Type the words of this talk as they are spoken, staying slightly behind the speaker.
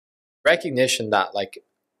recognition that like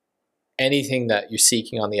anything that you're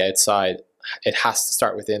seeking on the outside, it has to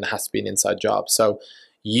start within, it has to be an inside job. So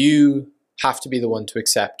you have to be the one to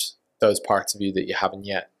accept those parts of you that you haven't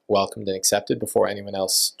yet welcomed and accepted before anyone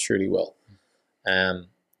else truly will.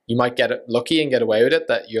 You might get lucky and get away with it,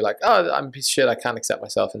 that you're like, oh, I'm a piece of shit, I can't accept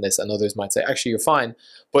myself in this. And others might say, actually, you're fine.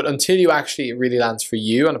 But until you actually, it really lands for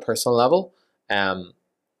you on a personal level,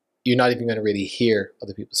 you're not even going to really hear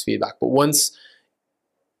other people's feedback. But once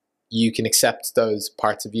you can accept those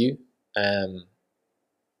parts of you, and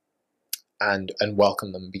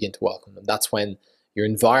welcome them, begin to welcome them, that's when your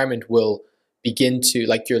environment will begin to,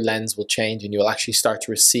 like, your lens will change, and you'll actually start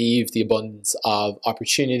to receive the abundance of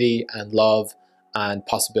opportunity and love and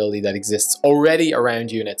possibility that exists already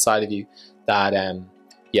around you and outside of you, that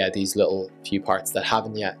these little few parts that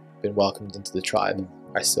haven't yet been welcomed into the tribe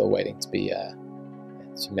are still waiting to be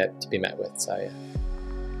met with. So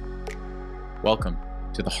yeah. Welcome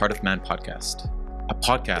to the Heart of Man podcast, a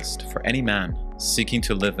podcast for any man seeking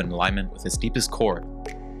to live in alignment with his deepest core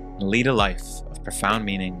and lead a life of profound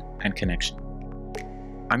meaning and connection.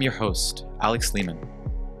 I'm your host, Alex Lehman,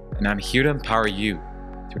 and I'm here to empower you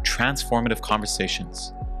through transformative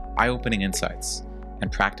conversations, eye-opening insights, and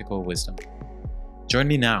practical wisdom. Join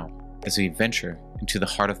me now as we venture into the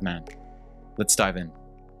heart of man. Let's dive in.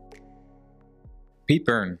 Pete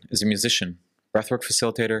Byrne is a musician, breathwork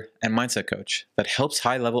facilitator, and mindset coach that helps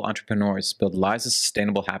high-level entrepreneurs build lives of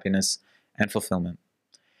sustainable happiness and fulfillment.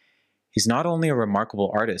 He's not only a remarkable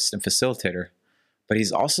artist and facilitator, but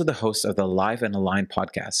he's also the host of the Live and Aligned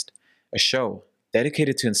podcast, a show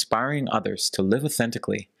dedicated to inspiring others to live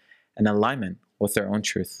authentically in alignment with their own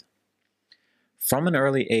truth. From an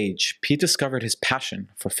early age, Pete discovered his passion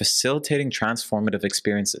for facilitating transformative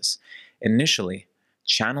experiences, initially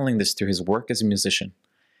channeling this through his work as a musician.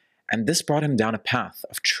 And this brought him down a path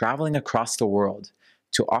of traveling across the world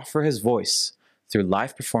to offer his voice through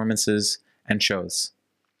live performances and shows.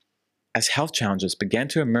 As health challenges began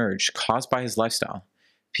to emerge caused by his lifestyle,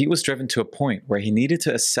 Pete was driven to a point where he needed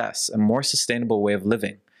to assess a more sustainable way of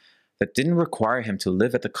living that didn't require him to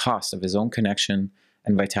live at the cost of his own connection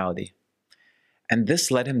and vitality. And this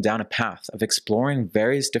led him down a path of exploring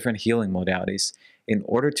various different healing modalities in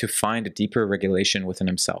order to find a deeper regulation within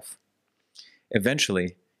himself.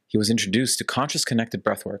 Eventually, he was introduced to conscious connected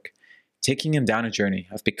breathwork, taking him down a journey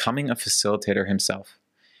of becoming a facilitator himself.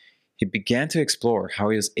 He began to explore how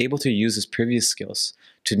he was able to use his previous skills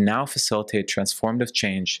to now facilitate transformative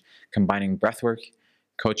change, combining breathwork,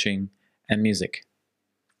 coaching, and music.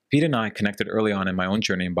 Pete and I connected early on in my own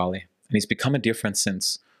journey in Bali, and he's become a dear friend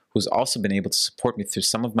since, who's also been able to support me through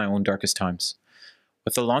some of my own darkest times.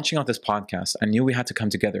 With the launching of this podcast, I knew we had to come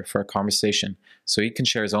together for a conversation so he can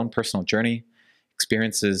share his own personal journey,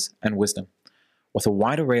 experiences, and wisdom. With a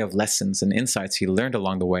wide array of lessons and insights he learned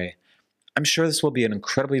along the way, I'm sure this will be an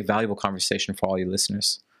incredibly valuable conversation for all you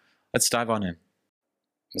listeners. Let's dive on in.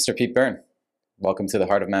 Mr. Pete Byrne, welcome to the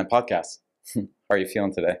Heart of Man podcast. How are you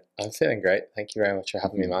feeling today? I'm feeling great. Thank you very much for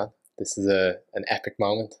having me, man. This is an epic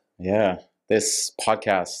moment. Yeah, this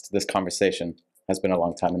podcast, this conversation has been a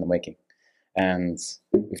long time in the making. And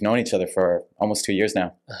we've known each other for almost 2 years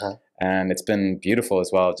now. And it's been beautiful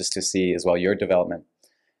as well, just to see as well your development.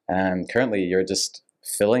 And currently you're just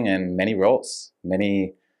filling in many roles,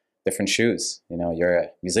 many different shoes. You know, you're a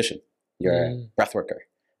musician, you're a breathworker,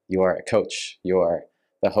 you are a coach, you are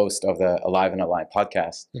the host of the Alive and Aligned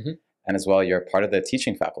podcast. And as well, you're part of the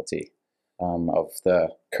teaching faculty of the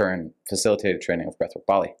current facilitated training of Breathwork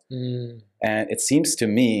Bali. And it seems to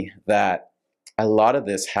me that a lot of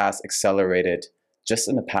this has accelerated just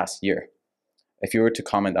in the past year. If you were to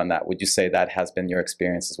comment on that, would you say that has been your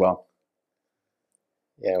experience as well?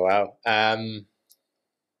 Yeah, wow.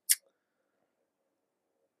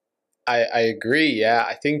 I agree. Yeah,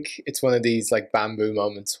 I think it's one of these like bamboo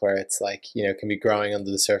moments where it's like, you know, can be growing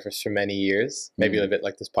under the surface for many years, maybe a bit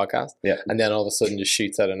like this podcast. Yeah. And then all of a sudden just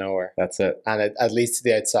shoots out of nowhere. That's it. And at least to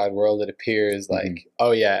the outside world, it appears like,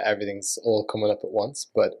 oh yeah, everything's all coming up at once.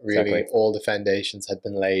 But really all the foundations had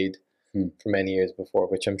been laid for many years before,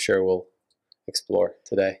 which I'm sure we'll explore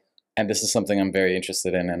today. And this is something I'm very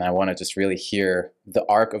interested in. And I want to just really hear the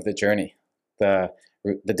arc of the journey, the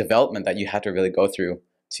development that you had to really go through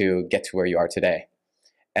to get to where you are today.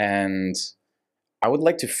 And I would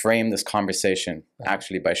like to frame this conversation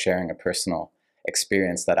actually by sharing a personal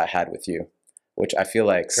experience that I had with you, which I feel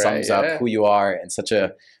like sums up who you are in such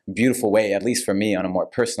a beautiful way, at least for me on a more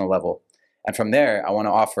personal level. And from there, I want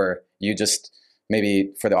to offer you just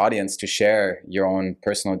maybe for the audience to share your own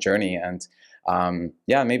personal journey and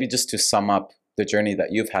maybe just to sum up the journey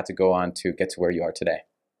that you've had to go on to get to where you are today.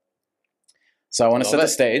 So I want to set the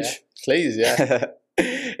stage. Yeah. Please, yeah.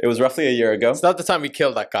 It was roughly a year ago. It's not the time we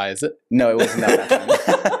killed that guy, is it? No, it wasn't that time.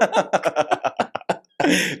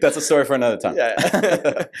 That's a story for another time.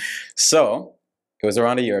 Yeah. So it was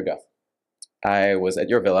around a year ago. I was at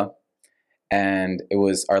your villa, and it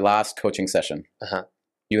was our last coaching session. Uh-huh.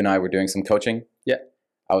 You and I were doing some coaching. Yeah.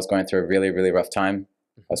 I was going through a really, really rough time.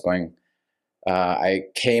 I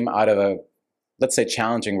came out of a, let's say,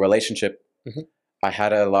 challenging relationship. Mm-hmm. I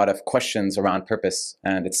had a lot of questions around purpose,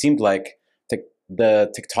 and it seemed like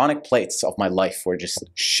the tectonic plates of my life were just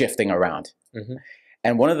shifting around. Mm-hmm.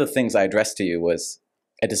 And one of the things I addressed to you was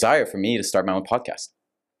a desire for me to start my own podcast.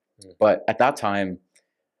 Mm. But at that time,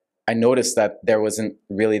 I noticed that there wasn't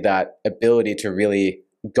really that ability to really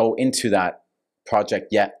go into that project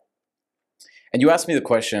yet. And you asked me the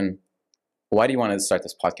question, why do you want to start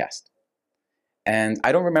this podcast? And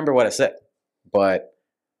I don't remember what I said, but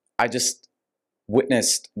I just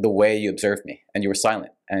witnessed the way you observed me, and you were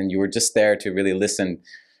silent, and you were just there to really listen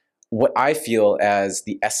what I feel as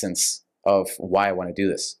the essence of why I want to do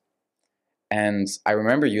this. And I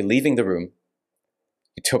remember you leaving the room.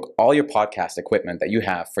 You took all your podcast equipment that you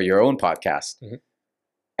have for your own podcast, mm-hmm.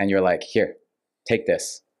 and you're like, here, take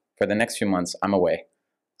this. For the next few months, I'm away.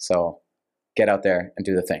 So get out there and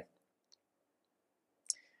do the thing.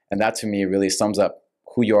 And that to me really sums up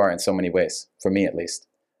who you are in so many ways, for me at least.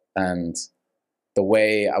 And the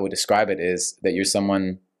way I would describe it is that you're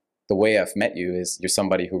someone, the way I've met you is you're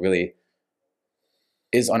somebody who really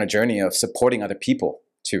is on a journey of supporting other people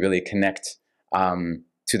to really connect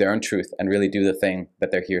to their own truth and really do the thing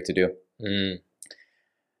that they're here to do. Mm.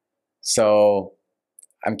 So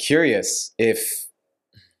I'm curious if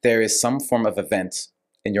there is some form of event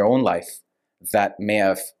in your own life that may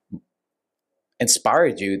have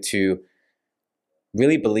inspired you to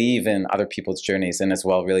really believe in other people's journeys and as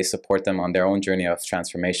well really support them on their own journey of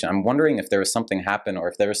transformation. I'm wondering if there was something happen, or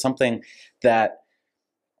if there was something that,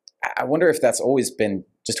 I wonder if that's always been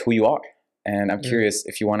just who you are. And I'm curious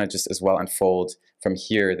if you want to just as well unfold from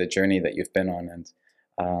here the journey that you've been on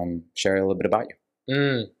and share a little bit about you.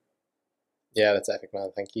 Mm. Yeah, that's epic,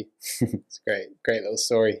 man. Thank you. It's great little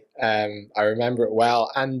story. I remember it well.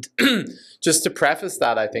 And just to preface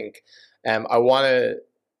that, I think I want to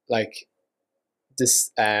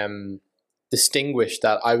distinguish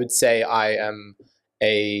that I would say I am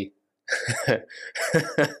a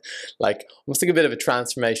almost like a bit of a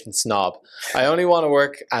transformation snob. I only want to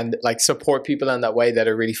work and support people in that way that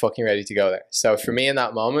are really fucking ready to go there. So for me in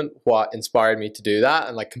that moment, what inspired me to do that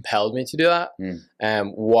and compelled me to do that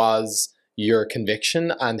was your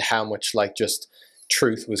conviction and how much just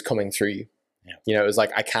truth was coming through you. Yeah. You know, it was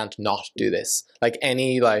I can't not do this.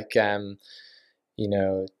 Any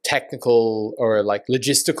technical or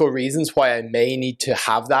logistical reasons why I may need to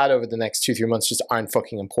have that over the next 2-3 months just aren't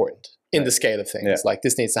fucking important in the scale of things. Yeah.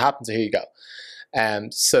 This needs to happen, so here you go.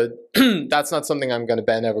 So that's not something I'm going to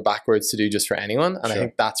bend over backwards to do just for anyone. And sure. I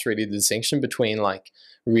think that's really the distinction between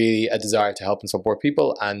really a desire to help and support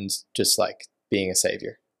people and just being a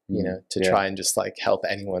savior, to try and just help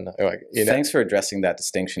anyone. Thanks for addressing that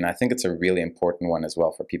distinction. I think it's a really important one as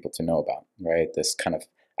well for people to know about, right? This kind of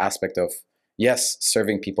aspect of, yes,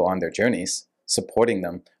 serving people on their journeys, supporting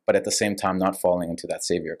them, but at the same time not falling into that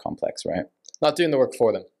savior complex, right? Not doing the work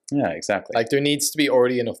for them. Yeah, exactly. There needs to be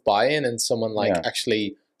already enough buy-in and someone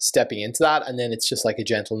actually stepping into that, and then it's just a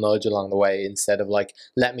gentle nudge along the way instead of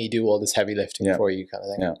let me do all this heavy lifting for you kind of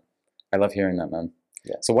thing. Yeah, I love hearing that, man.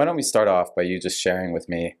 Yeah. So why don't we start off by you just sharing with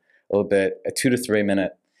me a little bit, a 2 to 3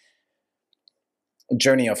 minute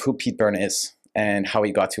journey of who Pete Byrne is and how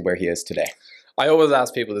he got to where he is today. I always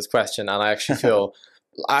ask people this question, and I actually feel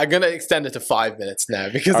I'm going to extend it to 5 minutes now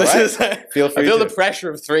because I feel the pressure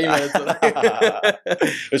of 3 minutes.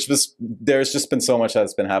 There's just been so much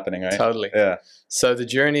that's been happening, right? Totally. Yeah. So the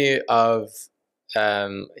journey of,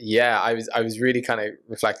 I was really kind of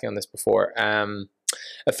reflecting on this before.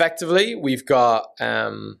 Effectively, we've got,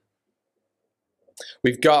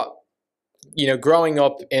 growing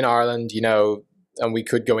up in Ireland, and we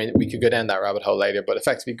could go down that rabbit hole later, but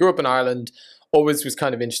effectively grew up in Ireland, always was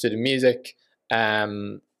kind of interested in music.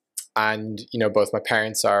 And both my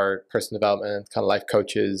parents are personal development kind of life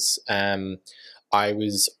coaches. I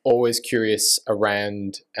was always curious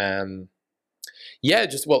around,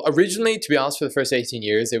 originally, to be honest, for the first 18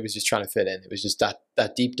 years, it was just trying to fit in. It was just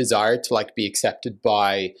that deep desire to be accepted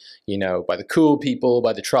by the cool people,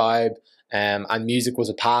 by the tribe. And music was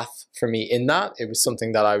a path for me in that. It was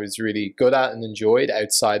something that I was really good at and enjoyed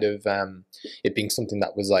outside of it being something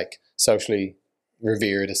that was socially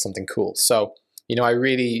revered as something cool. So, I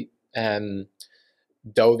really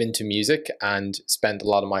dove into music and spent a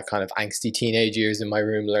lot of my kind of angsty teenage years in my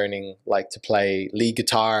room learning like to play lead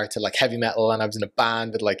guitar to like heavy metal, and I was in a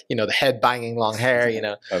band with like, you know, the head banging long hair, you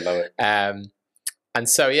know. I love it. And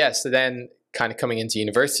so yeah, so then kind of coming into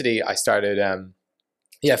university, I started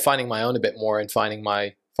finding my own a bit more and finding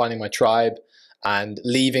my tribe, and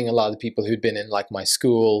leaving a lot of the people who'd been in like my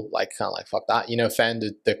school, like kind of like fuck that, you know, found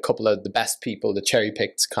the couple of the best people, the cherry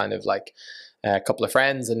picked kind of like a couple of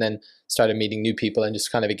friends, and then started meeting new people and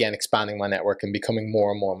just kind of again expanding my network and becoming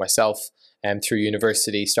more and more myself. And through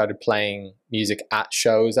university, started playing music at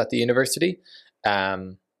shows at the university,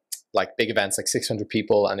 like big events, like 600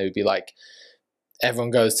 people, and it would be like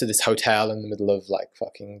everyone goes to this hotel in the middle of like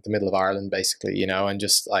fucking the middle of Ireland, basically, you know, and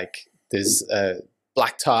just like there's a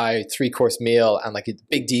black tie, 3-course meal, and like a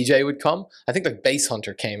big DJ would come. I think like Bass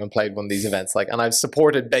Hunter came and played one of these events, like, and I've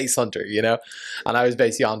supported Bass Hunter, you know, and I was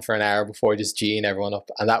basically on for an hour before just G'ing everyone up,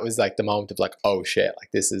 and that was like the moment of like, oh shit,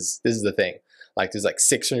 like this is the thing. Like there's like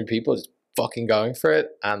 600 people just fucking going for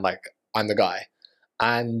it, and like I'm the guy.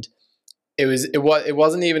 And it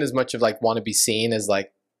wasn't even as much of like want to be seen as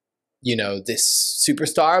like, you know, this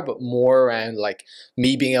superstar, but more around like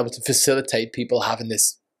me being able to facilitate people having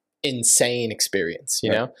this insane experience,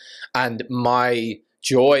 you know, and my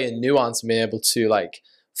joy and nuance and being able to like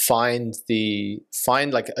find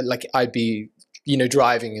like I'd be, you know,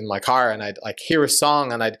 driving in my car and I'd like hear a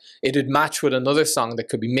song and it would match with another song that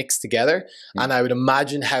could be mixed together, and I would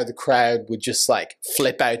imagine how the crowd would just like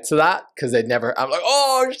flip out to that because they'd never, I'm like,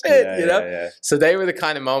 oh shit, you know. So they were the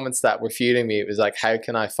kind of moments that were fueling me. It was like, how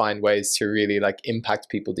can I find ways to really like impact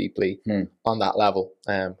people deeply on that level,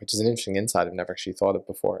 which is an interesting insight I've never actually thought of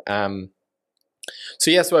before.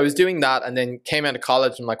 So I was doing that, and then came out of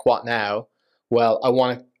college and I'm like, what now? Well, I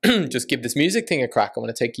want to just give this music thing a crack. I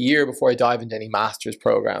want to take a year before I dive into any master's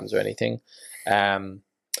programs or anything.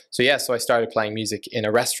 So I started playing music in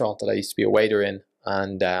a restaurant that I used to be a waiter in.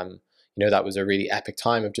 And, you know, that was a really epic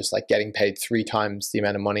time of just like getting paid 3 times the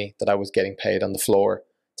amount of money that I was getting paid on the floor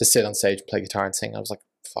to sit on stage, play guitar and sing. I was like,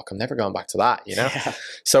 fuck, I'm never going back to that, you know? Yeah.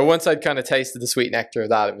 So once I'd kind of tasted the sweet nectar of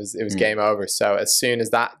that, it was game over. So as soon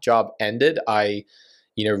as that job ended, I,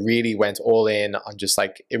 you know, really went all in on just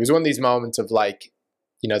like, it was one of these moments of like,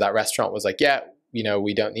 you know, that restaurant was like, yeah, you know,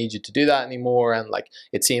 we don't need you to do that anymore. And like,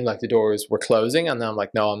 it seemed like the doors were closing, and then I'm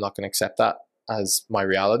like, no, I'm not going to accept that as my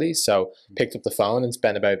reality. So picked up the phone and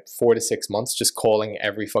spent about 4 to 6 months just calling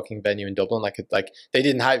every fucking venue in Dublin. Like they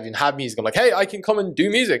didn't even have music. I'm like, hey, I can come and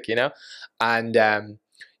do music, you know? And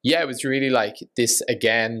it was really like this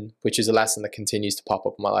again, which is a lesson that continues to pop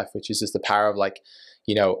up in my life, which is just the power of like,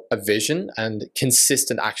 you know, a vision and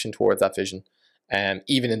consistent action towards that vision.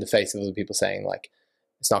 Even in the face of other people saying like,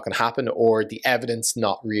 it's not going to happen, or the evidence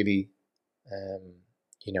not really,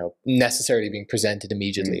 you know, necessarily being presented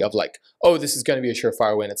immediately of like, oh, this is going to be a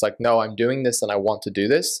surefire win. It's like, no, I'm doing this and I want to do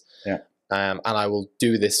this. Yeah. And I will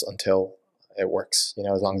do this until it works, you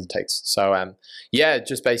know, as long as it takes. So,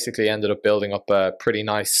 just basically ended up building up a pretty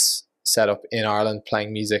nice setup in Ireland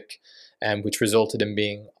playing music, which resulted in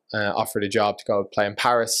being offered a job to go play in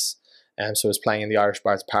Paris. So I was playing in the Irish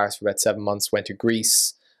bars of Paris for about 7 months, went to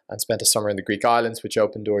Greece and spent a summer in the Greek islands, which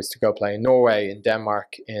opened doors to go play in Norway, in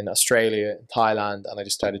Denmark, in Australia, in Thailand. And I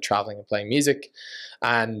just started traveling and playing music.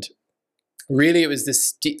 And really it was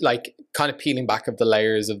this like kind of peeling back of the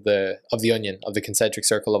layers of the onion, of the concentric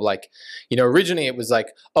circle of like, you know, originally it was like,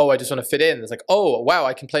 oh, I just want to fit in. It's like, oh, wow,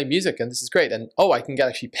 I can play music and this is great. And oh, I can get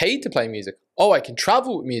actually paid to play music. Oh, I can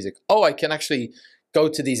travel with music. Oh, I can actually go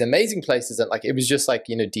to these amazing places. And like, it was just like,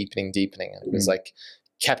 you know, deepening. And it was like,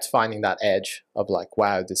 kept finding that edge of like,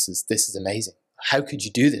 wow, this is amazing. How could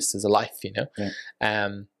you do this as a life, you know?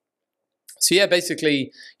 Yeah.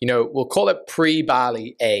 Basically, you know, we'll call it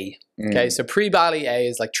pre-Bali A. Okay. So pre-Bali A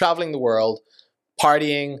is like traveling the world,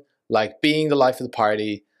 partying, like being the life of the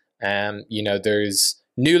party. You know, there's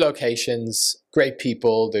new locations, great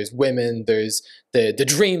people, there's women, there's the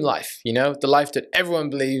dream life, you know, the life that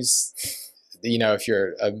everyone believes, you know, if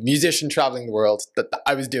you're a musician traveling the world, that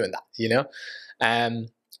I was doing that, you know? And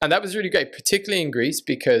that was really great, particularly in Greece,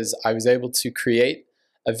 because I was able to create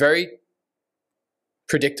a very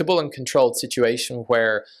predictable and controlled situation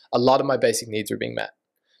where a lot of my basic needs were being met.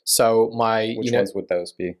 So which ones would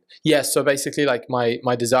those be? Yeah, so basically like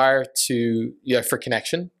my desire to, for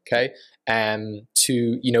connection, okay, to,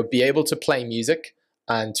 you know, be able to play music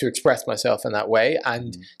and to express myself in that way,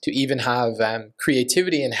 and to even have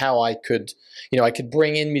creativity in how I could, you know, I could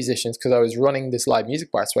bring in musicians because I was running this live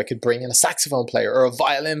music bar, so I could bring in a saxophone player or a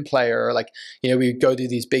violin player, or like, you know, we would go do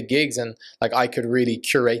these big gigs and like I could really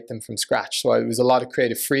curate them from scratch. So it was a lot of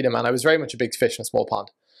creative freedom, and I was very much a big fish in a small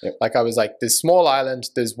pond. Yep. Like I was like, this small island,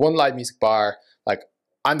 there's one live music bar, like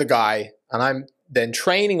I'm the guy, and I'm then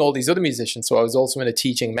training all these other musicians. So I was also in a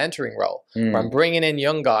teaching mentoring role where I'm bringing in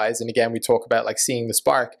young guys. And again, we talk about like seeing the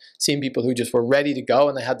spark, seeing people who just were ready to go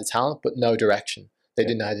and they had the talent, but no direction. They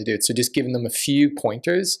didn't know how to do it. So just giving them a few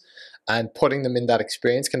pointers and putting them in that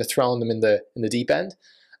experience, kind of throwing them in the deep end,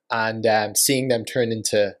 and seeing them turn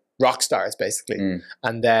into rock stars basically.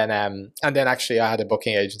 And then actually I had a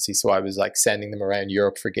booking agency, so I was like sending them around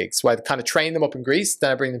Europe for gigs. So I'd kind of train them up in Greece,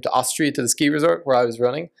 then I bring them to Austria to the ski resort where I was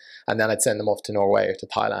running, and then I'd send them off to Norway or to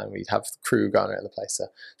Thailand. We'd have the crew going around the place. So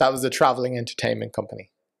that was the traveling entertainment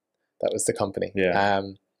company. That was the company.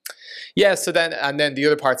 So then the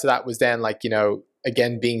other parts of that was then like, you know,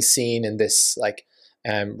 again being seen in this like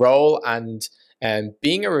role, and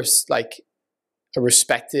being a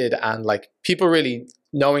respected, and like people really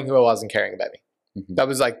knowing who I was and caring about me. That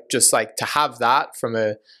was like, just like to have that from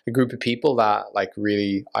a group of people that like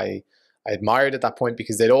really I admired at that point,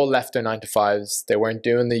 because they'd all left their 9-to-5s. They weren't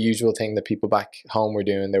doing the usual thing that people back home were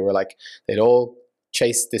doing. They were like, they'd all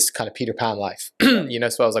chased this kind of Peter Pan life, you know?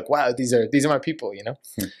 So I was like, wow, these are my people, you know?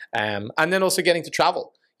 And then also getting to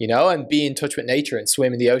travel, you know, and be in touch with nature and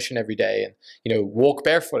swim in the ocean every day, and, you know, walk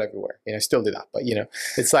barefoot everywhere, you know, still do that, but you know,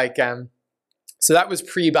 it's like, so that was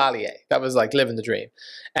pre-Ballier. That was like living the dream.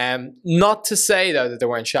 Not to say though that there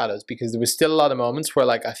weren't shadows, because there was still a lot of moments where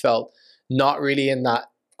like I felt not really in that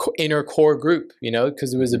inner core group, you know, because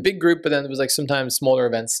there was a big group, but then there was like sometimes smaller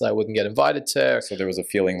events that I wouldn't get invited to. So there was a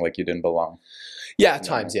feeling like you didn't belong. Yeah, at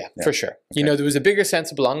times, yeah, for sure. Okay. You know, there was a bigger sense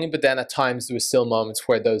of belonging, but then at times there was still moments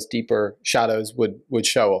where those deeper shadows would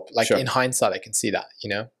show up. Like in hindsight, I can see that, you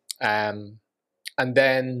know. And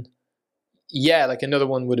then, yeah, like another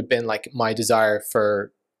one would have been like my desire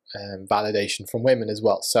for validation from women as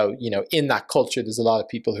well. So, you know, in that culture, there's a lot of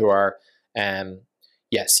people who are,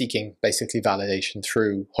 seeking basically validation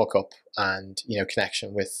through hookup and, you know,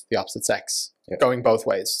 connection with the opposite sex, going both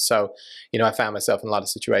ways. So, you know, I found myself in a lot of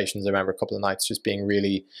situations. I remember a couple of nights just being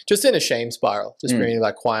really, just in a shame spiral, just being really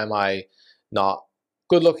like, why am I not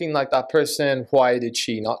good looking like that person? Why did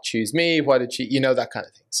she not choose me? Why did she, you know, that kind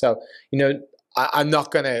of thing. So, you know, I'm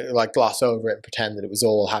not going to like gloss over it and pretend that it was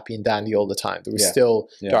all happy and dandy all the time. There was still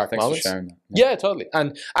dark moments. Yeah, totally.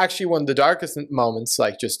 And actually one of the darkest moments,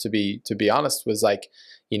 like just to be honest, was like,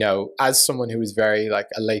 you know, as someone who was very like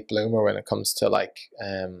a late bloomer when it comes to like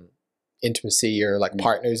intimacy or like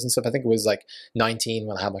partners and stuff. I think it was like 19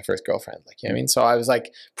 when I had my first girlfriend, like, you know what I mean? So I was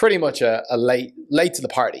like pretty much a late to the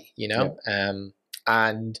party, you know?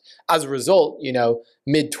 And as a result, you know,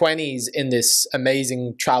 mid-20s in this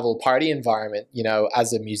amazing travel party environment, you know,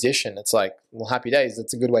 as a musician, it's like, well, happy days.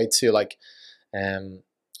 That's a good way to like, you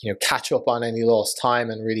know, catch up on any lost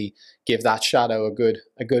time and really give that shadow a good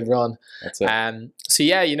run. That's it. So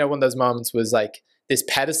yeah, you know, one of those moments was like this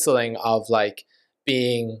pedestaling of like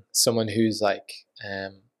being someone who's like,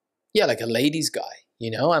 like a ladies guy,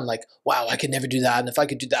 you know, I'm like, wow, I could never do that. And if I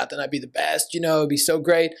could do that, then I'd be the best, you know, it'd be so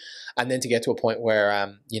great. And then to get to a point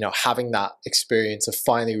where, you know, having that experience of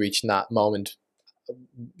finally reaching that moment,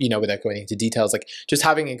 you know, without going into details, like just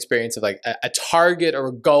having an experience of like a target or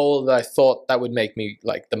a goal that I thought that would make me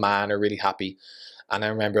like the man or really happy. And I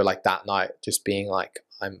remember like that night just being like,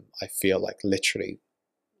 I feel like literally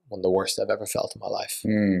one of the worst I've ever felt in my life,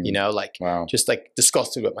 you know, like just like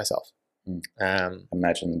disgusted with myself.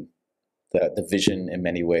 Imagine the vision in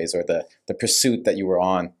many ways, or the pursuit that you were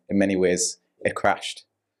on in many ways, it crashed.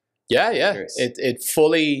 Yeah. It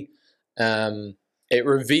fully, it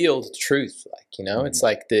revealed truth. Like, you know, it's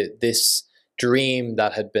like this dream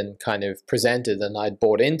that had been kind of presented and I'd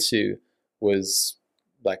bought into was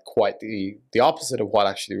like quite the opposite of what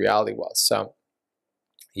actually reality was. So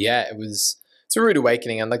yeah, it's a rude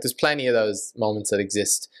awakening. And like, there's plenty of those moments that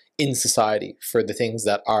exist in society for the things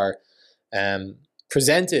that are,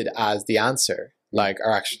 presented as the answer, like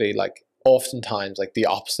are actually like oftentimes like the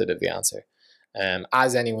opposite of the answer.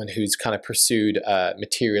 As anyone who's kind of pursued a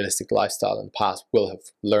materialistic lifestyle in the past will have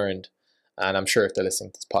learned, and I'm sure if they're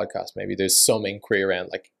listening to this podcast, maybe there's some inquiry around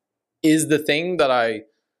like, is the thing that I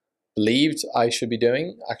believed I should be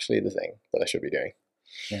doing actually the thing that I should be doing?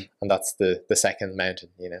 And that's the second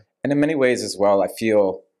mountain, you know. And in many ways as well, I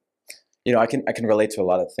feel, you know, I can relate to a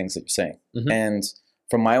lot of the things that you're saying. And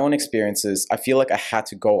from my own experiences, I feel like I had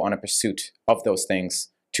to go on a pursuit of those things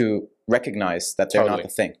to recognize that they're not the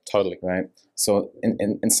thing. Totally. Right? So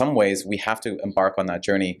in some ways, we have to embark on that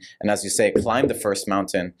journey. And as you say, climb the first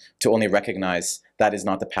mountain to only recognize that is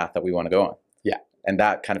not the path that we want to go on. Yeah. And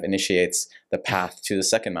that kind of initiates the path to the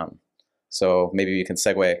second mountain. So maybe we can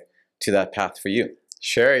segue to that path for you.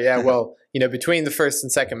 Sure, yeah. Well, you know, between the first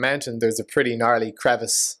and second mountain, there's a pretty gnarly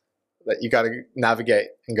crevice that you got to navigate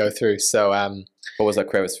and go through. So, what was that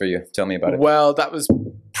crevice for you? Tell me about it. Well, that was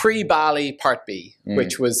pre-Bali Part B,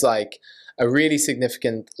 which was like a really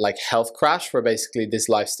significant like health crash where basically this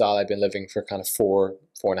lifestyle I've been living for kind of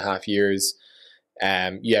 4.5 years,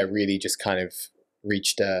 really just kind of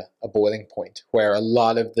reached a boiling point where a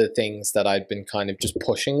lot of the things that I'd been kind of just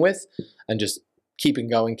pushing with and just keeping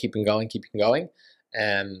going,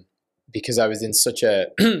 because I was in such a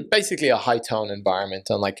basically a high tone environment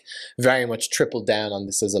and like very much tripled down on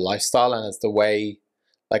this as a lifestyle and as the way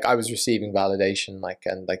like I was receiving validation, like,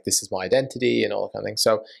 and like this is my identity and all that kind of thing.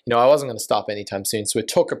 So, I wasn't going to stop anytime soon. So it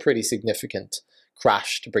took a pretty significant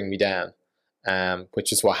crash to bring me down,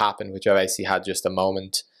 which is what happened, which I basically had just a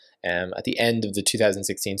moment at the end of the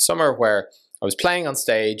 2016 summer where I was playing on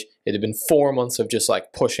stage. It had been 4 months of just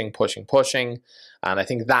like pushing. And I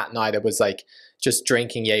think that night I was like just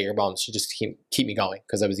drinking Jaeger bombs to just keep me going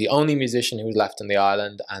because I was the only musician who was left on the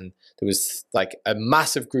island. And there was like a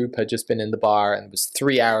massive group had just been in the bar and it was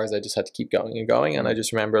 3 hours. I just had to keep going and going. And I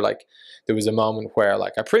just remember like there was a moment where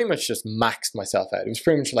like I pretty much just maxed myself out. It was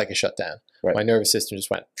pretty much like a shutdown. Right. My nervous system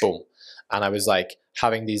just went boom. And I was like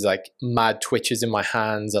having these like mad twitches in my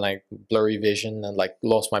hands and like blurry vision and like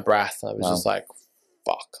lost my breath. And I was just like,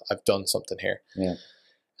 fuck, I've done something here. Yeah.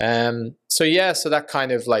 So that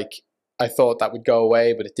kind of like, I thought that would go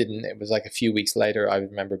away, but it didn't. It was like a few weeks later, I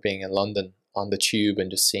remember being in London on the tube and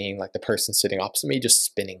just seeing like the person sitting opposite me just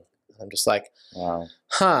spinning. I'm just like, wow,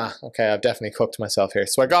 okay, I've definitely cooked myself here.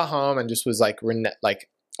 So I got home and just was like,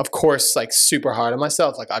 of course, like super hard on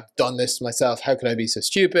myself. Like I've done this to myself. How could I be so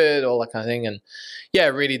stupid? All that kind of thing. And yeah,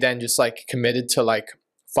 really then just like committed to like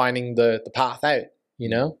finding the path out,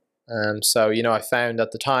 So, I found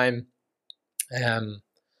at the time,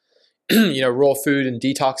 raw food and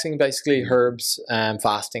detoxing, basically herbs and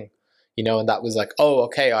fasting, and that was like, oh,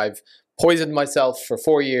 okay, I've poisoned myself for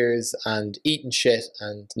 4 years and eaten shit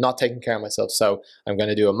and not taking care of myself. So I'm going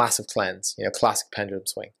to do a massive cleanse, classic pendulum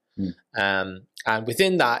swing. And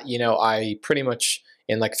within that, I pretty much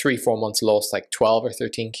in like 3-4 months lost like 12 or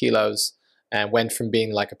 13 kilos and went from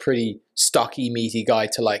being like a pretty stocky, meaty guy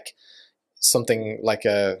to like something like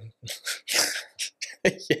a,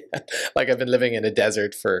 like I've been living in a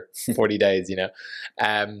desert for 40 days, it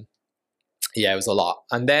was a lot.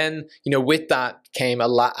 And then, with that came a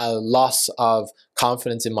loss of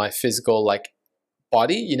confidence in my physical, like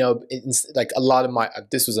body, like a lot of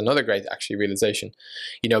this was another great actually realization,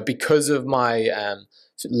 because of my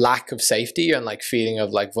lack of safety and like feeling of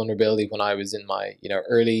like vulnerability when I was in my,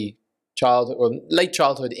 early childhood or late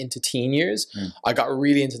childhood into teen years, I got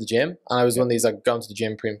really into the gym and I was one of these like going to the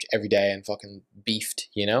gym pretty much every day and fucking beefed,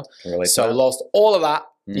 so I lost all of that,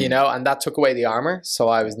 and that took away the armor. So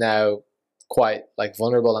I was now quite like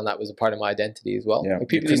vulnerable and that was a part of my identity as well. Yeah, like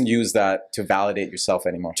people couldn't use that to validate yourself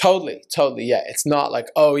anymore. Totally. Yeah. It's not like,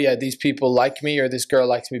 oh yeah, these people like me or this girl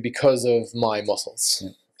likes me because of my muscles. Yeah.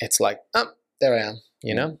 It's like, there I am,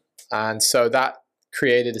 And so that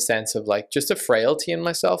created a sense of like just a frailty in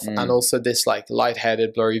myself and also this like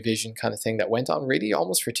lightheaded, blurry vision kind of thing that went on really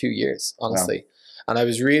almost for 2 years, honestly. Wow. And I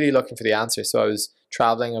was really looking for the answer. So I was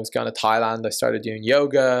traveling, I was going to Thailand. I started doing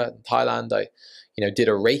yoga in Thailand. I did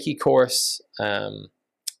a Reiki course. And,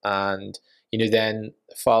 then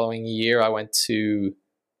the following year I went to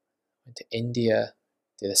India,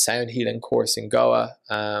 did a sound healing course in Goa.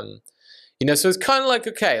 So it's kind of like,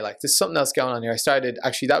 okay, like there's something else going on here. I started,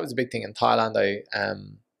 actually, that was a big thing in Thailand.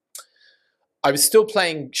 I was still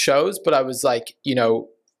playing shows, but I was like,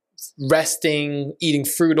 resting, eating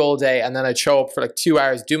fruit all day. And then I'd show up for like 2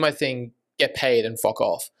 hours, do my thing, get paid and fuck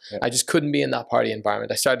off. Yeah. I just couldn't be in that party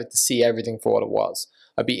environment. I started to see everything for what it was.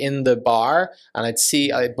 I'd be in the bar and I'd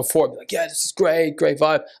be like, yeah, this is great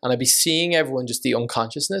vibe. And I'd be seeing everyone, just the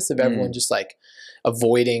unconsciousness of everyone just like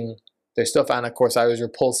avoiding their stuff. And of course I was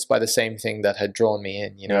repulsed by the same thing that had drawn me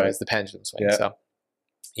in, as the pendulum swing. Yeah. So,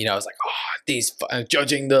 I was like,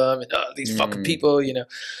 judging them and these fucking people,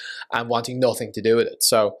 and wanting nothing to do with it.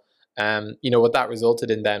 So, what that resulted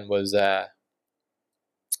in then was,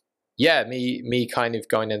 me kind of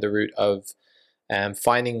going in the route of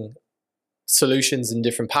finding solutions in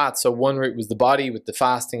different paths. So one route was the body with the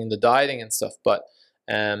fasting and the dieting and stuff, but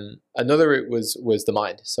another route was the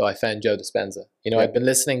mind. So I found Joe Dispenza. I'd been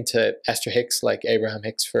listening to Esther Hicks, like Abraham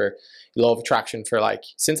Hicks, for Law of Attraction for like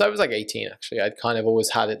since I was like 18. Actually, I'd kind of always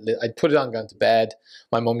had it. I'd put it on going to bed.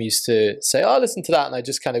 My mum used to say, "Oh, listen to that," and I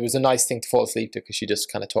just kind of, it was a nice thing to fall asleep to because she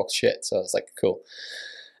just kind of talks shit. So I was like, cool.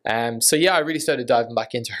 So yeah, I really started diving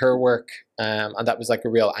back into her work, and that was like a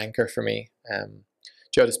real anchor for me.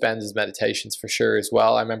 Joe Dispenza's meditations for sure as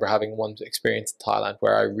well. I remember having one experience in Thailand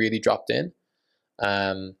where I really dropped in.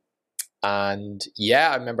 And yeah,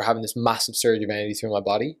 I remember having this massive surge of energy through my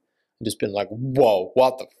body. and just been like, whoa,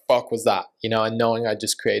 what the fuck was that? You know, and knowing I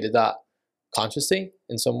just created that consciously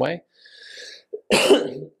in some way.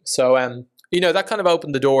 So, you know, that kind of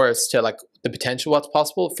opened the doors to like the potential what's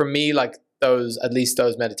possible for me. Like those, at least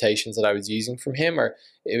those meditations that I was using from him, or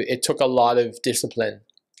it took a lot of discipline,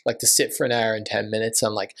 like to sit for an hour and 10 minutes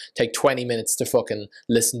and like take 20 minutes to fucking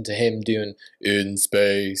listen to him doing in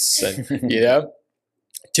space and, you know,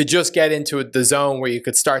 to just get into the zone where you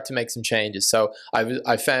could start to make some changes. So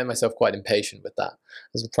I found myself quite impatient with that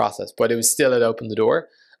as a process, but it was still, it opened the door.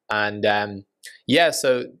 And yeah,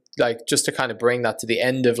 so like just to kind of bring that to the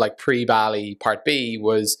end of like pre-Bali part B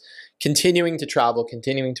was continuing to travel,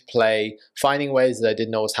 continuing to play, finding ways that I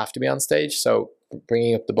didn't always have to be on stage. So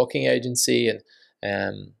bringing up the booking agency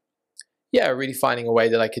and yeah, really finding a way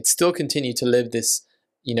that I could still continue to live this,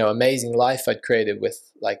 you know, amazing life I'd created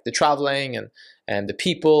with like the traveling and the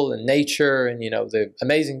people and nature and, you know, the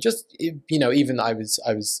amazing, just, you know, even I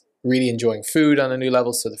was really enjoying food on a new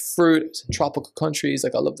level. So the fruit, it was in tropical countries.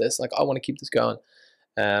 Like, I love this. Like, I want to keep this going.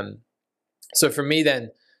 So for me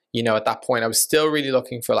then, you know, at that point, I was still really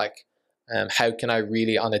looking for like, how can I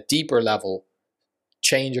really on a deeper level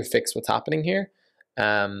change or fix what's happening here?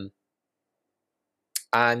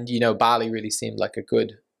 And, you know, Bali really seemed like a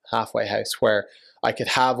good halfway house where I could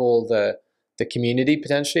have all the community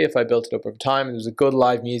potentially if I built it up over time. And there was a good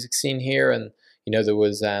live music scene here. And, you know, there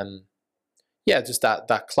was, yeah, just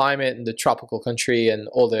that climate and the tropical country and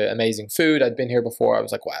all the amazing food. I'd been here before. I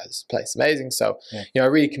was like, wow, this place is amazing. So, yeah, you know, I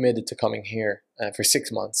really committed to coming here for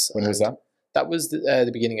 6 months. When was that? That was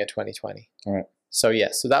the beginning of 2020. All right. So yeah,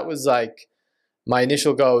 so that was like my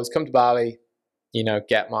initial goal was come to Bali, you know,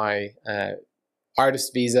 get my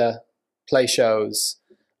artist visa, play shows,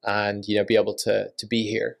 and, you know, be able to be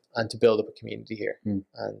here and to build up a community here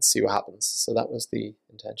and see what happens. So that was the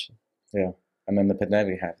intention. Yeah. And then the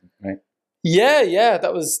pandemic happened, right? Yeah,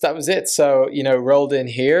 that was it. So, you know, rolled in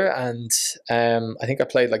here and I think I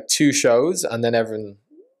played like 2 shows and then everyone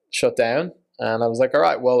shut down. And I was like, all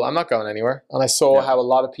right, well, I'm not going anywhere. And I saw how a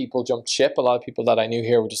lot of people jumped ship. A lot of people that I knew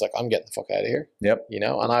here were just like, I'm getting the fuck out of here. Yep. You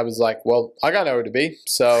know, and I was like, well, I got nowhere to be.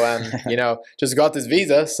 So, you know, just got this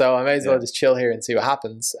visa. So I may as well just chill here and see what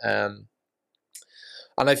happens. And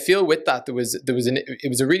I feel with that, it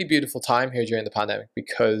was a really beautiful time here during the pandemic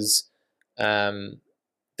because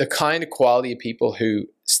the kind of quality of people who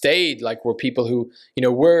stayed like were people who, you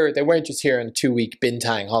know, they weren't just here on a 2-week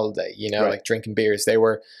bintang holiday, you know, like drinking beers. They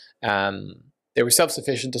were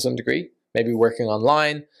self-sufficient to some degree, maybe working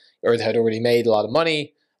online, or they had already made a lot of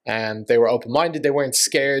money, and they were open-minded. They weren't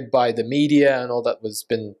scared by the media and all that was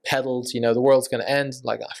been peddled. You know, the world's going to end.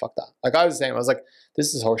 Like, fuck that. Like I was saying, I was like,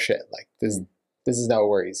 this is horseshit. Like this is no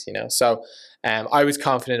worries, you know? So I was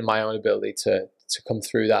confident in my own ability to come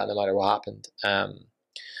through that no matter what happened.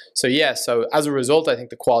 So yeah, so as a result, I think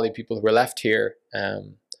the quality of people who were left here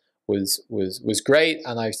was great.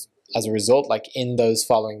 And as a result, like in those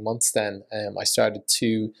following months then, I started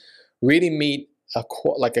to really meet a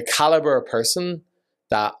caliber of person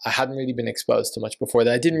that I hadn't really been exposed to much before,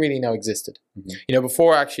 that I didn't really know existed. You know,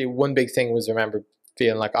 before actually one big thing was I remember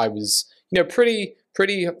feeling like I was, you know, pretty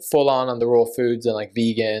full on the raw foods and like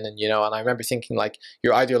vegan, and, you know, and I remember thinking like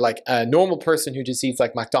you're either like a normal person who just eats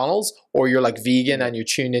like McDonald's, or you're like vegan and you're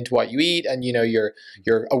tuned into what you eat, and, you know, you're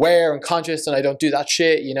aware and conscious, and I don't do that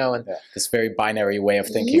shit, you know. And this very binary way of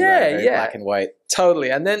thinking, very black and white. Totally.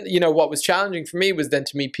 And then, you know, what was challenging for me was then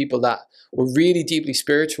to meet people that were really deeply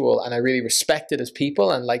spiritual and I really respected as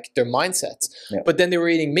people and like their mindsets, but then they were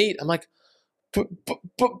eating meat. I'm like, but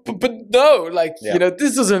no, like, you know,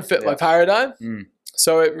 this doesn't fit my paradigm.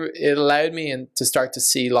 So it allowed me to start to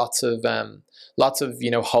see lots of,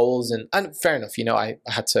 you know, holes and fair enough, you know, I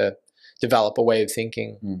had to develop a way of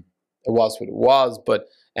thinking. It was what it was. But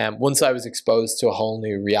once I was exposed to a whole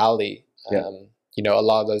new reality, you know, a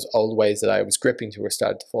lot of those old ways that I was gripping to were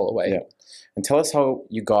started to fall away. Yeah. And tell us how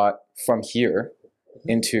you got from here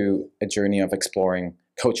into a journey of exploring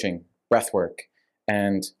coaching, breathwork,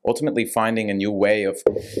 and ultimately finding a new way of,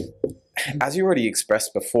 as you already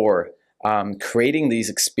expressed before, creating these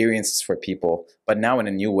experiences for people, but now in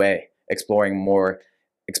a new way, exploring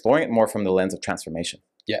it more from the lens of transformation.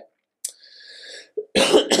 Yeah.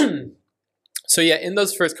 So yeah, in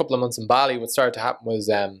those first couple of months in Bali, what started to happen was,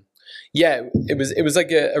 it was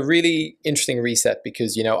like a really interesting reset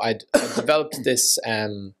because, you know, I'd developed this,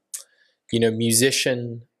 you know,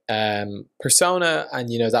 musician persona, and,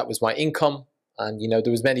 you know, that was my income. And, you know,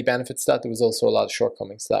 there was many benefits to that. There was also a lot of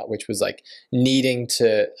shortcomings to that, which was like needing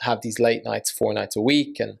to have these late nights, 4 nights a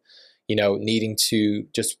week, and, you know, needing to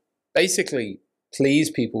just basically please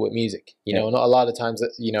people with music, you know, and a lot of times,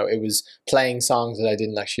 you know, it was playing songs that I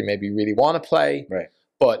didn't actually maybe really want to play,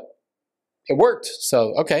 but it worked.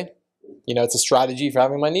 So, okay, it's a strategy for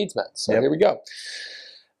having my needs met. So here we go.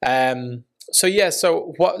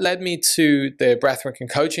 So what led me to the breathwork and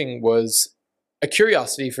coaching was a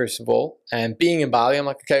curiosity, first of all, and being in Bali, I'm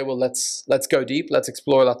like, okay, well, let's go deep. Let's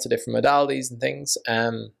explore lots of different modalities and things.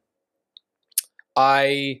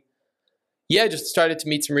 I just started to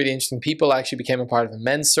meet some really interesting people. I actually became a part of a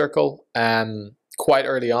men's circle quite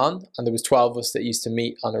early on, and there was 12 of us that used to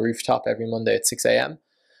meet on a rooftop every Monday at 6 a.m.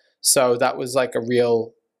 So that was like a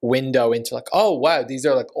real window into like, oh wow, these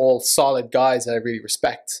are like all solid guys that I really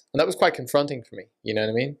respect. And that was quite confronting for me, you know what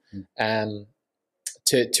I mean?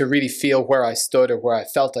 To really feel where I stood or where I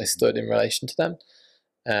felt I stood in relation to them.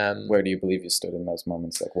 Where do you believe you stood in those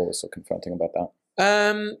moments? Like, what was so confronting about that?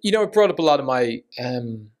 It brought up a lot of my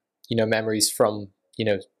memories from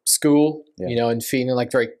school, and feeling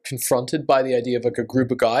like very confronted by the idea of like a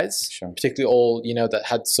group of guys, particularly all that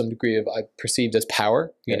had some degree of, I perceived as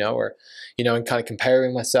power, and kind of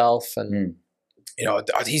comparing myself and oh,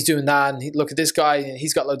 he's doing that, and look at this guy, and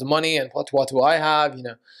he's got loads of money, and what do I have,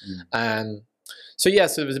 so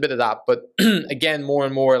there was a bit of that, but again, more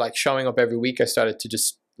and more like showing up every week, I started to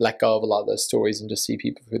just let go of a lot of those stories and just see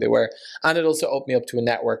people for who they were, and it also opened me up to a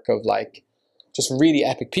network of like just really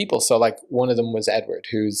epic people. So like one of them was Edward,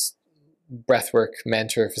 who's breathwork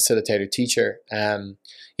mentor, facilitator, teacher. And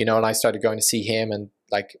I started going to see him, and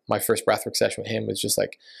like my first breathwork session with him was just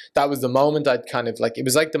like, that was the moment I'd kind of like, it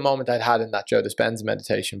was like the moment I'd had in that Joe Dispenza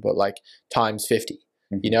meditation, but like times 50,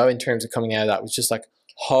 in terms of coming out of that, was just like,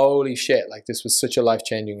 holy shit, like this was such a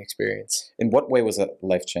life-changing experience. In what way was it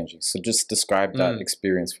life-changing? So just describe that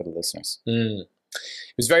experience for the listeners.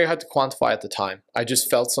 It was very hard to quantify at the time. I just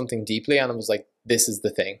felt something deeply, and I was like, this is the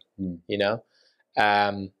thing,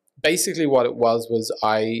 basically what it was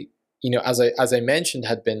I, as I mentioned,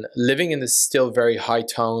 had been living in this still very high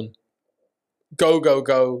tone,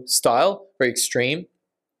 go style, very extreme.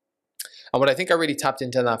 And what I think I really tapped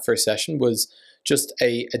into in that first session was just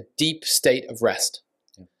a deep state of rest.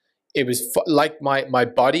 It was like my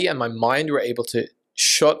body and my mind were able to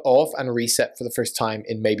shut off and reset for the first time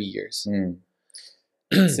in maybe years.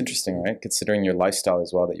 It's interesting, right? Considering your lifestyle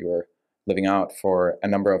as well that you were living out for a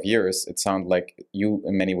number of years, it sounded like you,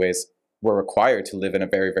 in many ways, were required to live in a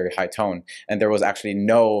very, very high tone. And there was actually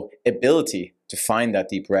no ability to find that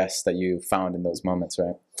deep rest that you found in those moments,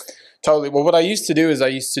 right? Totally. Well, what I used to do is I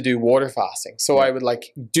used to do water fasting. So I would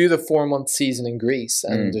like do the 4-month season in Greece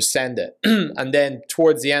and just send it. And then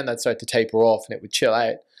towards the end, I'd start to taper off and it would chill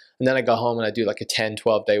out. And then I go home and I do like a 10,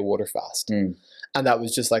 12-day water fast. And that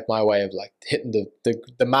was just like my way of like hitting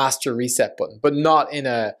the master reset button, but not in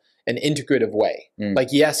an integrative way. Like,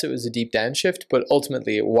 yes, it was a deep downshift, but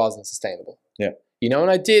ultimately it wasn't sustainable. Yeah. And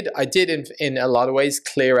I did in a lot of ways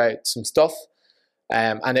clear out some stuff.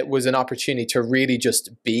 And it was an opportunity to really just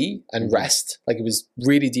be and rest. Like it was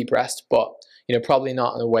really deep rest, but probably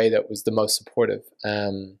not in a way that was the most supportive.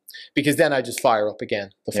 Because then I just fire up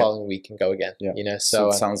again the following week and go again. Yeah. So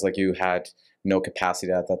it sounds like you had no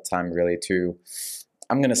capacity at that time really to,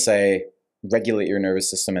 I'm going to say, regulate your nervous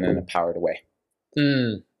system in an empowered way.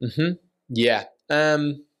 Yeah.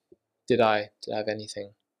 Did I have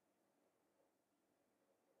anything?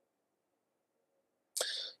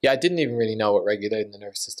 Yeah, I didn't even really know what regulating the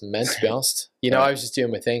nervous system meant, to be honest. I was just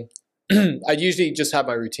doing my thing. I'd usually just have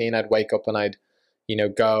my routine. I'd wake up and I'd,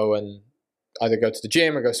 go and either go to the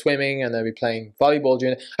gym or go swimming, and I'd be playing volleyball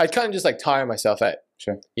during it. I'd kind of just like tire myself out.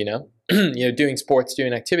 Sure. Doing sports,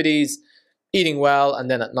 doing activities, eating well, and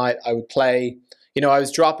then at night I would play. I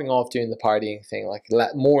was dropping off doing the partying thing. Like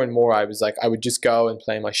more and more, I was like, I would just go and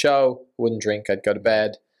play my show, wouldn't drink, I'd go to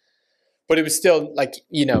bed. But it was still like,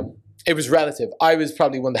 it was relative. I was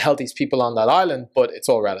probably one of the healthiest people on that island, but it's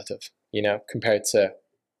all relative, compared to,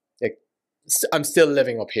 I'm still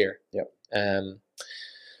living up here. Yep.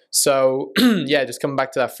 So yeah, just coming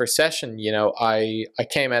back to that first session, I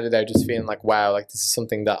came out of there just feeling like, wow, like this is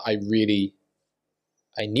something that I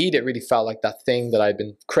need. It really felt like that thing that I'd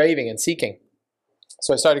been craving and seeking.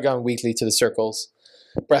 So I started going weekly to the circles,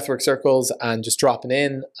 breathwork circles, and just dropping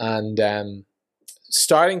in and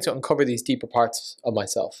starting to uncover these deeper parts of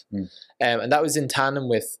myself. And that was in tandem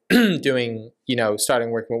with doing, starting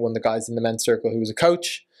working with one of the guys in the men's circle who was a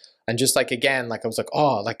coach. And just like, again, like I was like,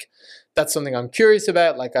 oh, like that's something I'm curious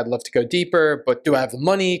about. Like I'd love to go deeper, but do I have the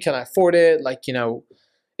money? Can I afford it? Like,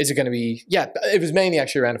 is it going to be, it was mainly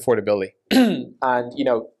actually around affordability. And,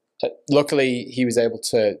 luckily he was able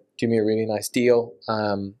to do me a really nice deal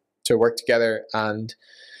to work together. And,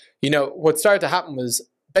 what started to happen was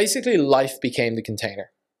basically life became the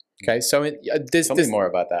container. Okay. So tell me more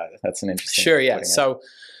about that. That's an interesting. Sure. Yeah. So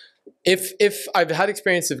if I've had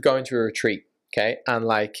experience of going to a retreat, Okay. And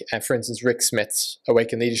like, for instance, Rick Smith's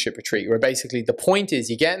Awaken Leadership Retreat, where basically the point is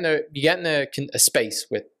you get in a space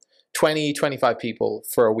with 20, 25 people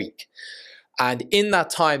for a week. And in that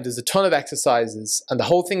time, there's a ton of exercises, and the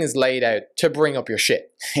whole thing is laid out to bring up your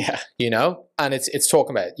shit. Yeah. You know? And it's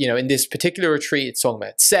talking about, you know, in this particular retreat, it's talking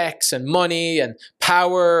about sex and money and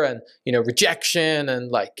power and, you know, rejection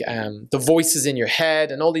and like the voices in your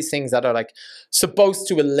head and all these things that are like supposed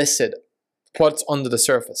to elicit what's under the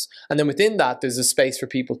surface. And then within that, there's a space for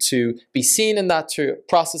people to be seen in that, to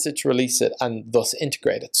process it, to release it, and thus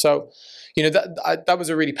integrate it. So, you know, that was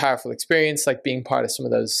a really powerful experience, like being part of some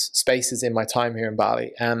of those spaces in my time here in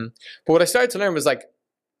Bali. But what I started to learn was like,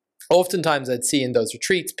 oftentimes I'd see in those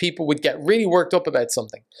retreats, people would get really worked up about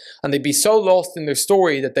something, and they'd be so lost in their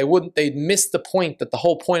story that they'd miss the point, that the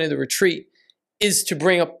whole point of the retreat is to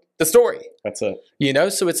bring up the story. That's it. You know,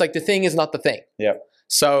 so it's like the thing is not the thing. Yeah.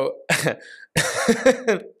 So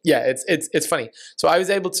yeah, it's funny. So I was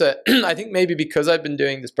able to, I think maybe because I've been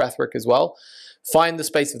doing this breath work as well, find the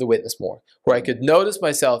space of the witness more, where I could notice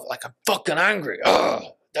myself like, I'm fucking angry. Oh,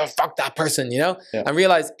 fuck that person, you know? Yeah. And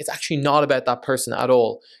realize it's actually not about that person at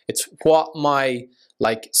all. It's what my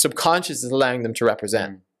like subconscious is allowing them to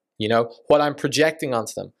represent. You know, what I'm projecting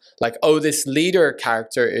onto them. Like, oh, this leader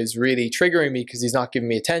character is really triggering me because he's not giving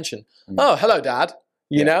me attention. Oh, hello, Dad.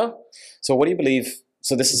 You know? So what do you believe?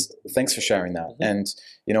 So thanks for sharing that. And,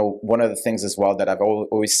 you know, one of the things as well that I've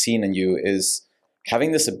always seen in you is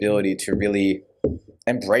having this ability to really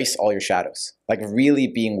embrace all your shadows, like really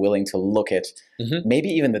being willing to look at maybe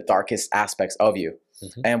even the darkest aspects of you.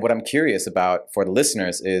 And what I'm curious about for the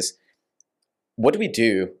listeners is, what do we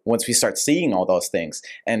do once we start seeing all those things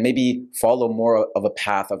and maybe follow more of a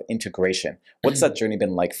path of integration? What's that journey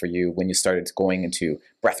been like for you when you started going into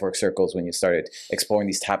breathwork circles, when you started exploring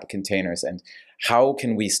these type of containers, and how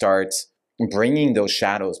can we start bringing those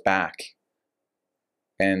shadows back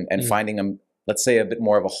and finding them, let's say, a bit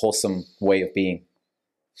more of a wholesome way of being?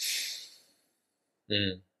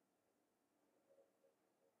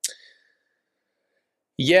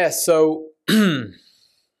 Yeah, so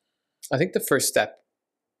I think the first step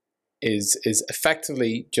is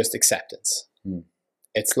effectively just acceptance.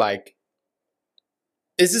 It's like,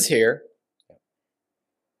 this is here,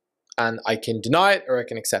 and I can deny it or I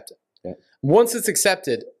can accept it. Yeah. Once it's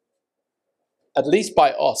accepted, at least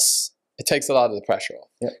by us, it takes a lot of the pressure off.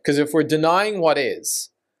 Because if we're denying what is,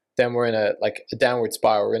 then we're in a downward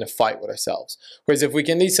spiral. We're in a fight with ourselves. Whereas if we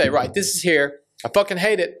can at least say, right, this is here, I fucking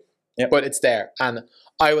hate it, but it's there, and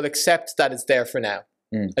I will accept that it's there for now.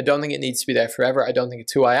 I don't think it needs to be there forever. I don't think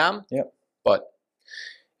it's who I am, but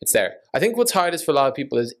it's there. I think what's hardest for a lot of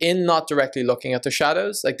people is in not directly looking at their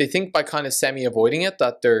shadows. Like, they think by kind of semi-avoiding it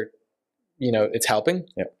that they're, you know, it's helping.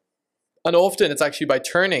 And often it's actually by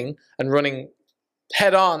turning and running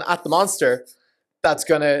head on at the monster that's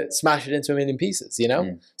going to smash it into a million pieces, you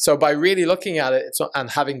know? So by really looking at it and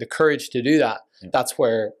having the courage to do that, that's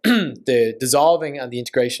where the dissolving and the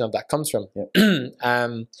integration of that comes from.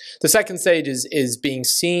 The second stage is being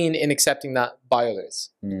seen in accepting that by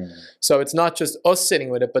others. So it's not just us sitting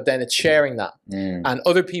with it, but then it's sharing that and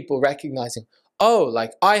other people recognizing, oh,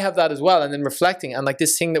 like I have that as well, and then reflecting, and like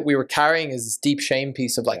this thing that we were carrying is this deep shame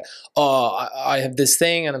piece of like, oh, I have this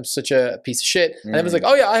thing and I'm such a piece of shit. And it was like,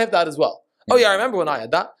 oh yeah, I have that as well. Oh yeah, I remember when I had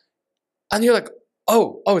that. And you're like,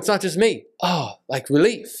 oh, it's not just me. Oh, like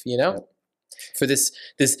relief, you know? For this,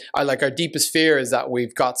 like our deepest fear is that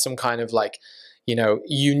we've got some kind of like, you know,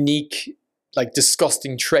 unique, like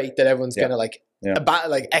disgusting trait that everyone's gonna like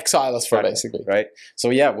exile us for, basically. Right. So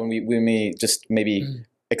yeah, when we just maybe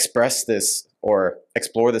express this or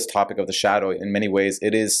explore this topic of the shadow, in many ways,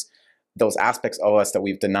 it is those aspects of us that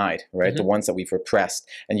we've denied, right? The ones that we've repressed.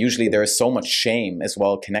 And usually there is so much shame as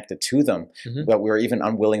well connected to them that we're even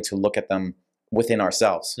unwilling to look at them within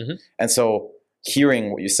ourselves. And so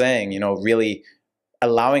hearing what you're saying, you know, really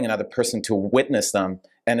allowing another person to witness them,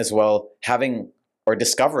 and as well having or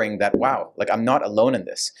discovering that, wow, like I'm not alone in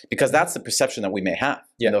this, because that's the perception that we may have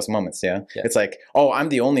in those moments. It's like, oh, I'm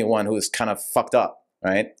the only one who is kind of fucked up,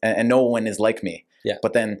 right? And no one is like me.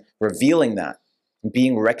 But then revealing that,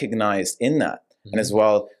 being recognized in that, and as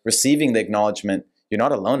well receiving the acknowledgement, you're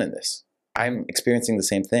not alone in this. I'm experiencing the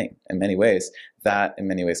same thing in many ways. That in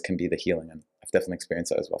many ways can be the healing, and I've definitely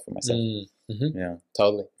experienced that as well for myself. Yeah,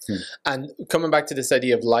 totally. And coming back to this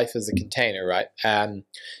idea of life as a container, right?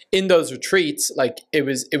 In those retreats, like it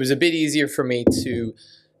was a bit easier for me to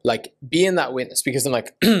like be in that witness, because I'm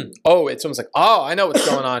like, oh, it's almost like, oh, I know what's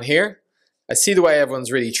going on here. I see the way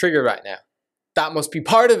everyone's really triggered right now. That must be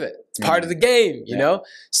part of it. It's part of the game, you know?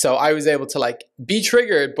 So I was able to like be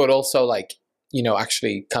triggered, but also like you know,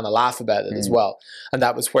 actually kind of laugh about it as well. And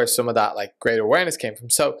that was where some of that like greater awareness came from.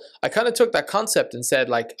 So I kind of took that concept and said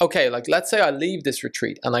like, okay, like let's say I leave this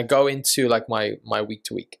retreat and I go into like my week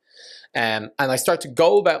to week, and I start to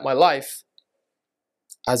go about my life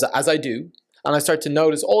as I do, and I start to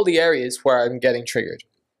notice all the areas where I'm getting triggered,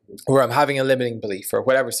 where I'm having a limiting belief or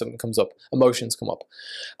whatever, something comes up, emotions come up.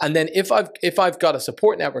 And then if I've got a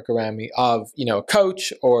support network around me of, you know, a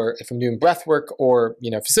coach, or if I'm doing breath work, or,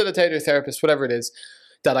 you know, facilitator, therapist, whatever it is,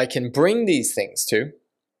 that I can bring these things to,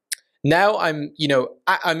 now I'm, you know,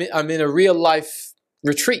 I'm in a real life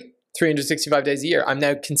retreat 365 days a year. I'm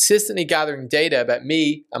now consistently gathering data about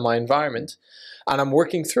me and my environment, and I'm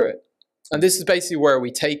working through it. And this is basically where we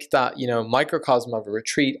take that, you know, microcosm of a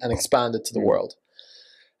retreat and expand it to the world.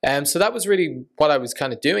 So that was really what I was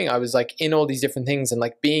kind of doing. I was like in all these different things, and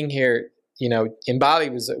like being here, you know, in Bali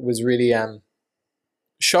was really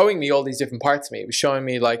showing me all these different parts of me. It was showing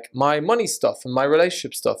me like my money stuff and my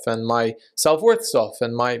relationship stuff and my self-worth stuff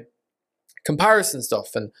and my comparison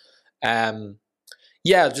stuff, and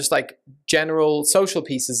yeah, just like general social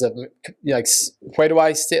pieces of like, where do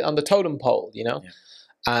I sit on the totem pole, you know? Yeah.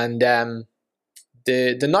 And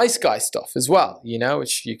the nice guy stuff as well, you know,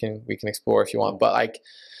 which we can explore if you want. But like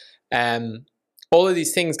all of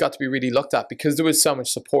these things got to be really looked at because there was so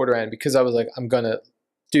much support around, because I was like, I'm gonna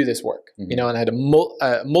do this work, you know, and I had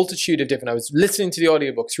a multitude of different, I was listening to the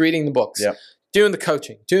audiobooks, reading the books, doing the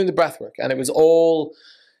coaching, doing the breath work, and it was all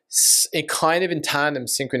kind of in tandem,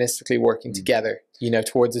 synchronistically working together, you know,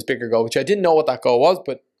 towards this bigger goal, which I didn't know what that goal was,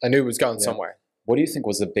 but I knew it was going somewhere. What do you think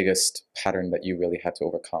was the biggest pattern that you really had to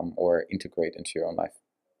overcome or integrate into your own life?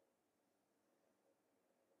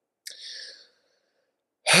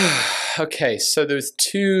 Okay, so there's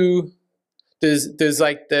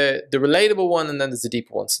like the relatable one, and then there's the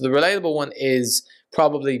deeper one. So the relatable one is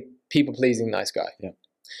probably people pleasing nice guy. Yeah.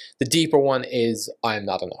 The deeper one is I'm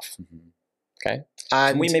not enough. Okay.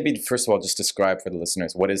 And can we maybe first of all just describe for the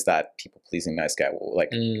listeners, what is that people pleasing nice guy? Like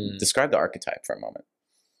describe the archetype for a moment.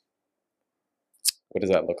 What does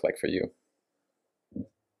that look like for you?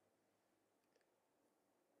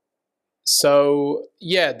 So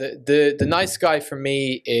yeah, the nice guy for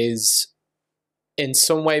me is in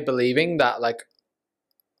some way believing that like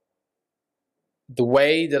the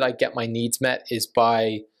way that I get my needs met is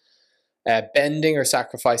by bending or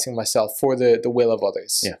sacrificing myself for the will of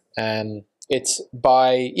others. Yeah. It's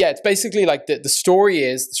basically like the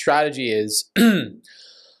strategy is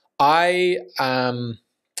I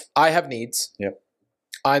have needs. Yep.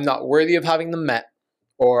 I'm not worthy of having them met,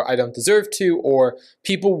 or I don't deserve to, or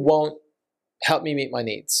people won't help me meet my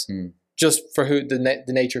needs just for the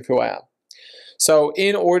nature of who I am. So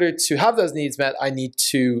in order to have those needs met, I need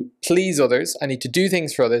to please others. I need to do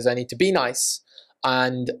things for others. I need to be nice.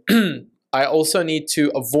 And I also need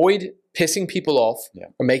to avoid pissing people off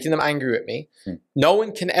or making them angry with me. No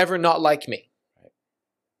one can ever not like me. Right.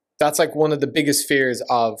 That's like one of the biggest fears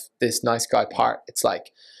of this nice guy part. It's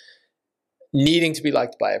like needing to be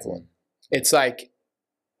liked by everyone. It's like,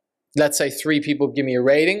 let's say 3 people give me a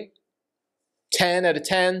rating, 10 out of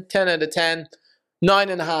 10, 10 out of 10,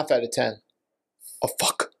 9.5 out of 10. Oh,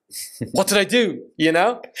 fuck. What did I do? You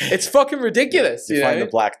know? It's fucking ridiculous. You find the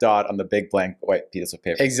black dot on the big blank white piece of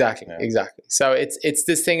paper. Exactly. So it's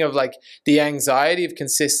this thing of like the anxiety of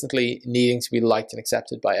consistently needing to be liked and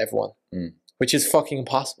accepted by everyone, which is fucking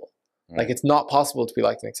impossible. Right. Like it's not possible to be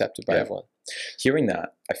liked and accepted by everyone. Hearing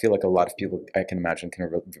that, I feel like a lot of people, I can imagine, can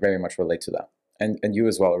very much relate to that. And you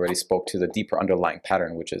as well already spoke to the deeper underlying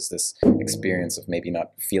pattern, which is this experience of maybe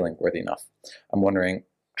not feeling worthy enough. I'm wondering,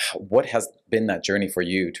 what has been that journey for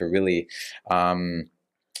you to really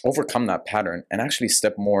overcome that pattern and actually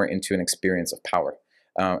step more into an experience of power?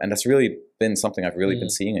 And that's really been something I've really been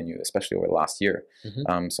seeing in you, especially over the last year.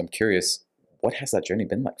 So I'm curious, what has that journey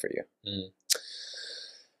been like for you?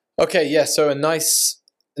 Okay, yeah, so a nice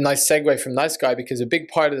segue from nice guy, because a big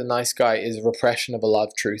part of the nice guy is repression of a lot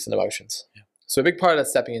of truth and emotions. Yeah. So a big part of that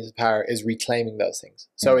stepping into power is reclaiming those things.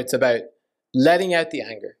 So it's about letting out the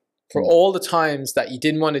anger for all the times that you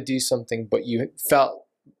didn't want to do something, but you felt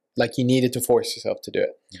like you needed to force yourself to do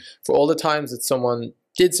it. For all the times that someone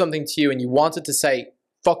did something to you and you wanted to say,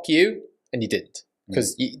 fuck you, and you didn't,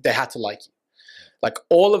 because they had to like you. Like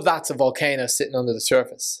all of that's a volcano sitting under the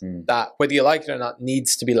surface that, whether you like it or not,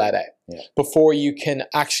 needs to be let out before you can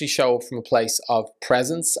actually show up from a place of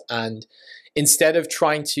presence. And instead of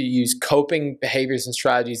trying to use coping behaviors and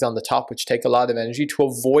strategies on the top, which take a lot of energy, to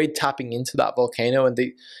avoid tapping into that volcano and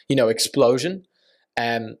the, you know, explosion,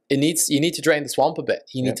 you need to drain the swamp a bit.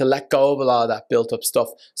 You need to let go of a lot of that built up stuff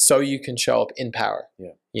so you can show up in power,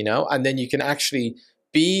 you know, and then you can actually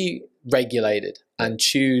be regulated and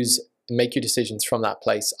choose and make your decisions from that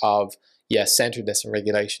place of, yeah, centeredness and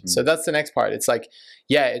regulation. So that's the next part. It's like,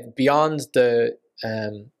 yeah, beyond the,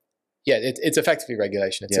 it's effectively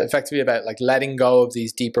regulation. It's effectively about like letting go of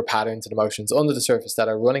these deeper patterns and emotions under the surface that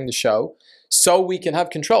are running the show, so we can have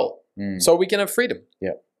control, so we can have freedom.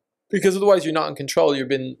 Yeah. Because otherwise you're not in control. You've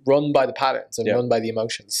been run by the patterns and run by the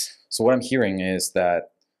emotions. So what I'm hearing is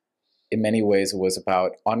that in many ways it was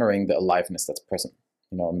about honoring the aliveness that's present.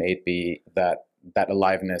 You know, maybe that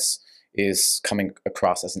aliveness is coming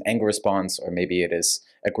across as an anger response, or maybe it is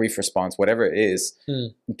a grief response, whatever it is,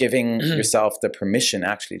 giving yourself the permission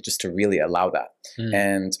actually just to really allow that,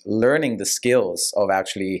 and learning the skills of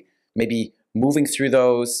actually maybe moving through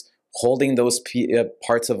those, holding those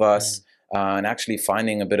parts of us, and actually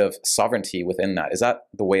finding a bit of sovereignty within that. Is that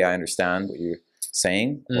the way I understand what you're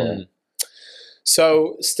saying? Or?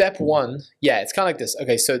 So step one, it's kind of like this.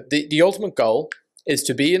 Okay, so the ultimate goal is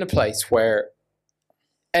to be in a place where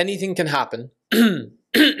anything can happen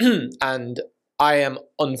and I am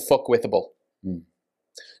unfuckwithable.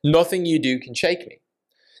 Nothing you do can shake me.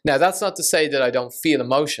 Now, that's not to say that I don't feel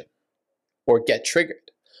emotion or get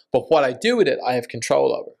triggered, but what I do with it, I have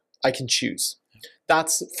control over. I can choose.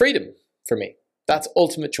 That's freedom for me. That's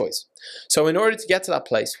ultimate choice. So in order to get to that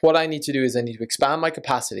place, what I need to do is I need to expand my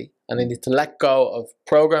capacity, and I need to let go of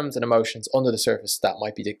programs and emotions under the surface that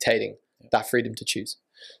might be dictating that freedom to choose.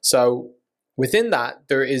 So within that,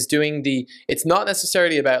 there is it's not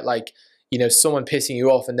necessarily about like, you know, someone pissing you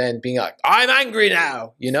off and then being like, I'm angry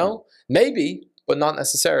now, you know, maybe, but not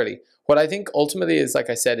necessarily. What I think ultimately is, like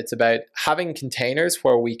I said, it's about having containers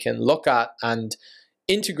where we can look at and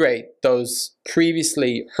integrate those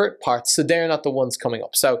previously hurt parts so they're not the ones coming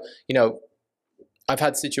up. So, you know, I've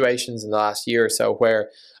had situations in the last year or so where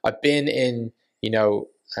I've been in, you know,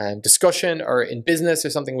 discussion or in business or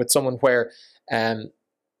something with someone where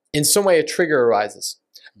in some way a trigger arises.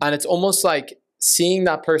 And it's almost like seeing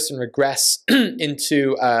that person regress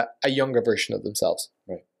into a younger version of themselves.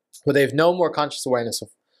 Right. Where they have no more conscious awareness of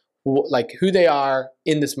like who they are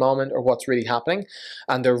in this moment or what's really happening.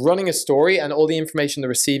 And they're running a story, and all the information they're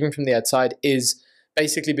receiving from the outside is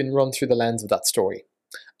basically been run through the lens of that story.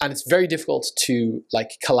 And it's very difficult to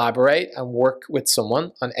like collaborate and work with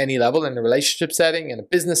someone on any level, in a relationship setting, in a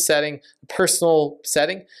business setting, a personal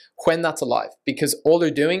setting, when that's alive, because all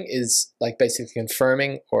they're doing is like basically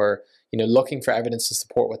confirming or, you know, looking for evidence to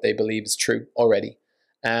support what they believe is true already.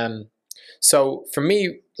 So for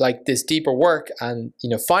me, like this deeper work and, you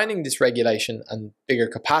know, finding this regulation and bigger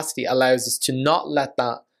capacity allows us to not let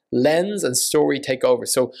that lens and story take over.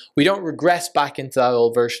 So we don't regress back into that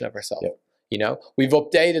old version of ourselves. Yep. You know, we've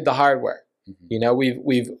updated the hardware. You know,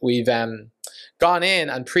 we've gone in,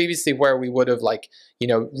 and previously where we would have like, you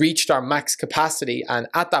know, reached our max capacity, and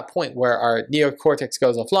at that point where our neocortex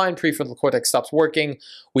goes offline, prefrontal cortex stops working,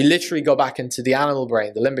 we literally go back into the animal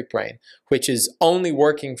brain, the limbic brain, which is only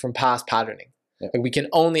working from past patterning. Like we can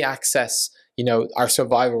only access, you know, our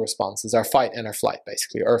survival responses, our fight and our flight,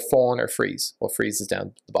 basically, or fawn or freeze. Well, freeze is down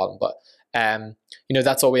at the bottom, but you know,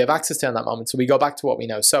 that's all we have access to in that moment. So we go back to what we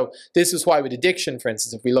know. So this is why with addiction, for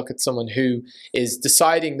instance, if we look at someone who is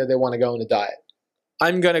deciding that they want to go on a diet,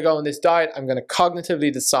 I'm going to go on this diet, I'm going to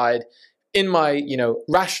cognitively decide in my, you know,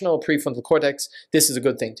 rational prefrontal cortex, this is a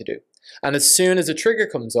good thing to do. And as soon as a trigger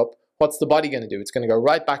comes up, what's the body going to do? It's going to go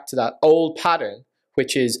right back to that old pattern,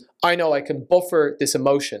 which is, I know I can buffer this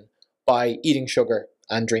emotion by eating sugar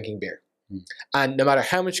and drinking beer. And no matter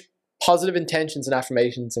how much positive intentions and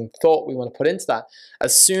affirmations and thought we want to put into that,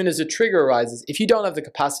 as soon as a trigger arises, if you don't have the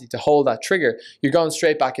capacity to hold that trigger, you're going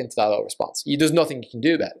straight back into that old response. There's nothing you can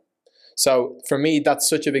do about it. So for me, that's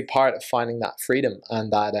such a big part of finding that freedom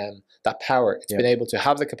and that power. It's been able to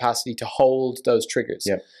have the capacity to hold those triggers.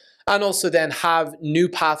 And also then have new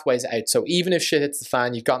pathways out. So even if shit hits the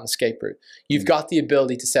fan, you've got an escape route. You've got the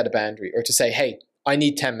ability to set a boundary or to say, hey, I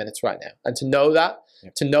need 10 minutes right now. And to know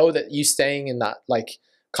that you staying in that like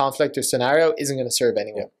conflict or scenario isn't going to serve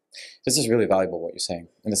anyone. This is really valuable what you're saying,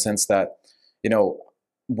 in the sense that, you know,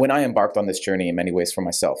 when I embarked on this journey in many ways for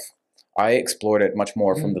myself, I explored it much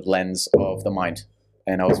more from the lens of the mind.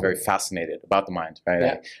 And I was very fascinated about the mind, right?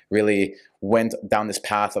 I really went down this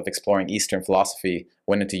path of exploring Eastern philosophy,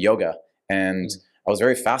 went into yoga, and I was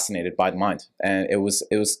very fascinated by the mind. And it was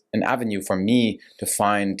an avenue for me to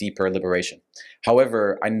find deeper liberation.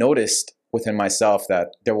 However, I noticed within myself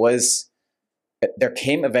that there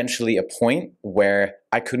came eventually a point where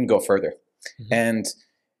I couldn't go further. And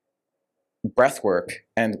breath work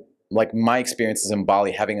and like my experiences in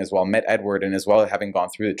Bali, having as well met Edward and as well having gone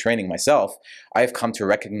through the training myself, I've come to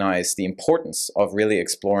recognize the importance of really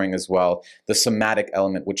exploring as well the somatic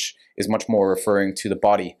element, which is much more referring to the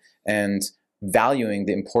body, and valuing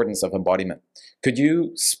the importance of embodiment. Could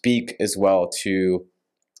you speak as well to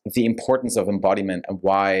the importance of embodiment and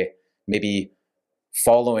why maybe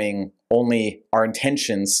following only our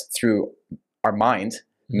intentions through our mind,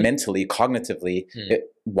 mentally, cognitively,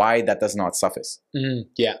 why that does not suffice?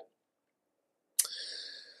 Yeah.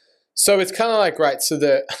 So it's kind of like, right, so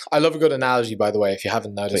I love a good analogy, by the way, if you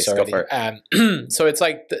haven't noticed. Please, already. Go for it. So it's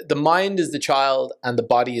like the mind is the child and the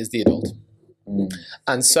body is the adult.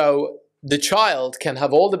 And so the child can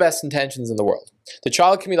have all the best intentions in the world. The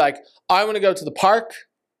child can be like, I want to go to the park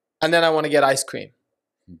and then I want to get ice cream.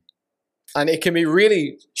 And it can be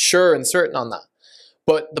really sure and certain on that.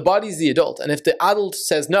 But the body's the adult. And if the adult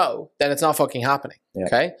says no, then it's not fucking happening. Yeah.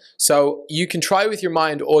 Okay? So you can try with your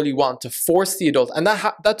mind all you want to force the adult. And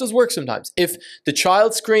that does work sometimes. If the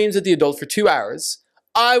child screams at the adult for 2 hours,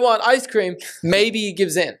 I want ice cream, maybe he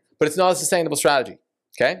gives in. But it's not a sustainable strategy.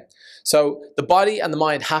 Okay? So the body and the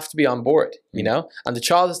mind have to be on board, you know? And the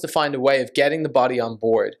child has to find a way of getting the body on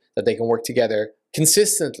board that they can work together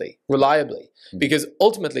consistently, reliably. Because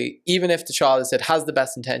ultimately, even if the child, as I said, has the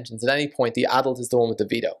best intentions, at any point, the adult is the one with the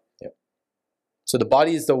veto. Yep. So the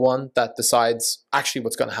body is the one that decides actually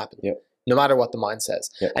what's going to happen, no matter what the mind says.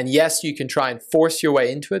 Yep. And yes, you can try and force your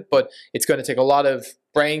way into it, but it's going to take a lot of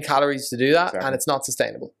brain calories to do that, and it's not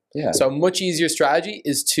sustainable. Yeah. So a much easier strategy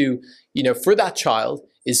is to, you know, for that child,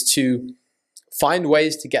 is to find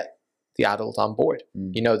ways to get the adult on board,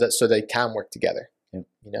 you know, that so they can work together.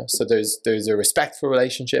 You know, so there's a respectful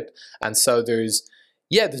relationship, and so there's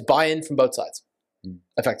buy-in from both sides,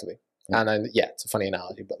 effectively. And it's a funny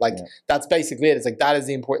analogy, but like that's basically it. It's like that is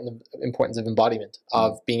the importance of embodiment,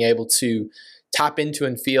 of being able to tap into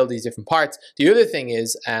and feel these different parts. The other thing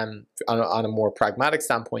is, on a more pragmatic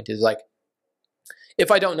standpoint, is like, if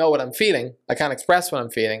I don't know what I'm feeling, I can't express what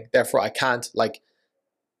I'm feeling. Therefore, I can't, like,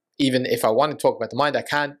 even if I want to talk about the mind, I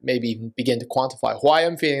can't maybe even begin to quantify why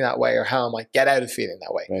I'm feeling that way or how I might get out of feeling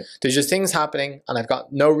that way. Right. There's just things happening and I've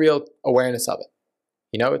got no real awareness of it.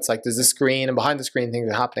 You know, it's like there's a screen and behind the screen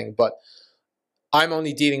things are happening, but I'm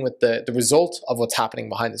only dealing with the result of what's happening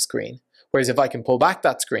behind the screen. Whereas if I can pull back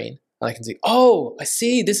that screen and I can see, oh, I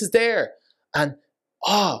see, this is there. And,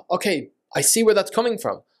 okay, I see where that's coming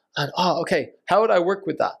from. And, okay, how would I work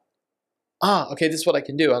with that? Okay, this is what I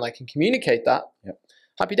can do. And I can communicate that. Yep.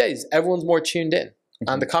 Happy days. Everyone's more tuned in.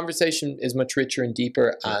 And the conversation is much richer and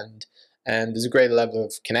deeper, and there's a greater level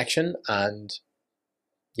of connection. And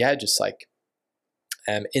just like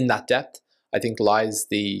in that depth, I think lies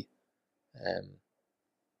the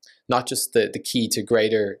not just the key to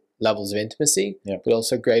greater levels of intimacy, but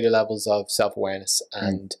also greater levels of self-awareness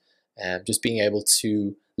and just being able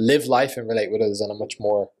to live life and relate with others on a much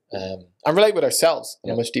more and relate with ourselves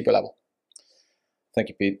on a much deeper level. Thank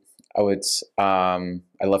you, Pete. I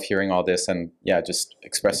love hearing all this, and just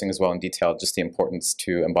expressing as well in detail just the importance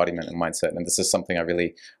to embodiment and mindset. And this is something I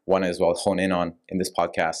really want to as well hone in on in this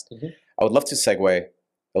podcast. I would love to segue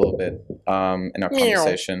a little bit in our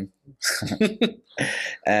conversation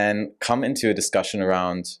and come into a discussion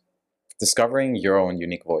around discovering your own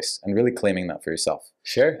unique voice and really claiming that for yourself.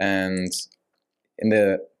 Sure. And in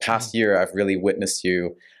the past year, I've really witnessed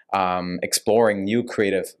you exploring new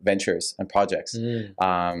creative ventures and projects.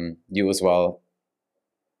 You as well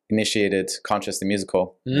initiated Conscious the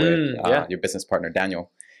Musical with your business partner,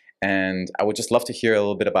 Daniel. And I would just love to hear a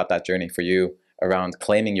little bit about that journey for you around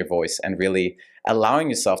claiming your voice and really allowing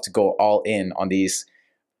yourself to go all in on these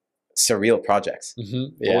surreal projects.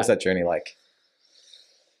 What was that journey like?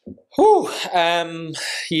 So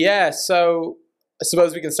I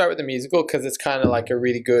suppose we can start with the musical because it's kind of like a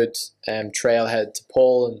really good trailhead to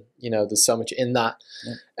pull, and you know there's so much in that.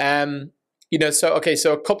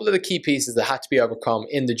 So a couple of the key pieces that had to be overcome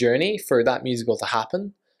in the journey for that musical to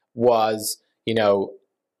happen was, you know,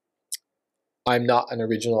 I'm not an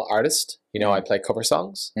original artist. You know, I play cover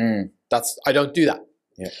songs. I don't do that.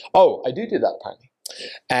 Oh, I do that apparently.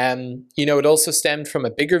 It also stemmed from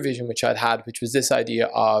a bigger vision which I'd had, which was this idea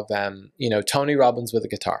of Tony Robbins with a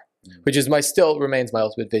guitar. Which still remains my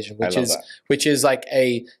ultimate vision, which is like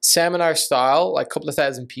a seminar style, like a couple of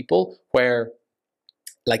thousand people, where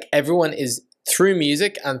like everyone is through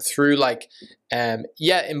music and through like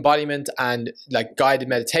embodiment and like guided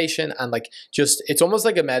meditation and like just it's almost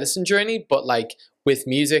like a medicine journey, but like with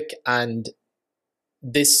music and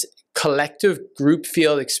this collective group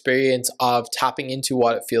field experience of tapping into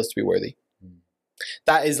what it feels to be worthy.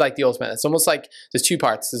 That is like the ultimate. It's almost like there's two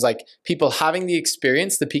parts. There's like people having the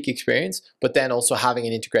experience, the peak experience, but then also having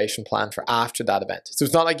an integration plan for after that event. So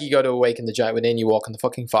it's not like you go to awaken the giant within, you walk in the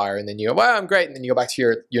fucking fire and then you go, well, I'm great. And then you go back to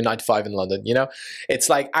your 9 to 5 in London, you know? It's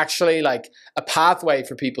like actually like a pathway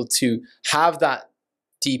for people to have that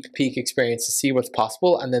deep peak experience to see what's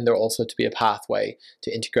possible, and then there also to be a pathway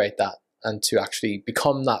to integrate that and to actually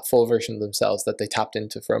become that full version of themselves that they tapped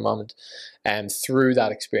into for a moment, and through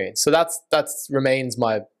that experience. So that's remains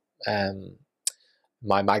my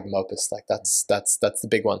my magnum opus. Like that's the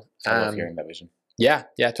big one. I love hearing that vision. Yeah,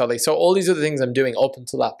 totally. So all these other things I'm doing up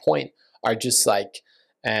until that point are just like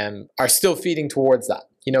are still feeding towards that.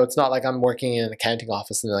 You know, it's not like I'm working in an accounting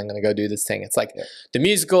office and then I'm going to go do this thing. It's like the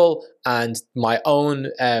musical and my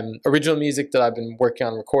own original music that I've been working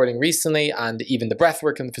on recording recently, and even the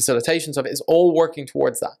breathwork and the facilitation stuff is all working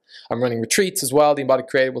towards that. I'm running retreats as well, the Embodied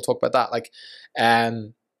Creative, we'll talk about that. Like,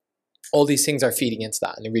 all these things are feeding into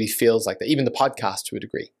that, and it really feels like that. Even the podcast, to a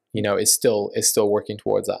degree, you know, is still working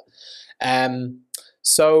towards that.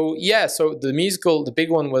 So yeah, so the musical, the big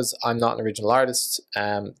one was I'm Not an Original Artist.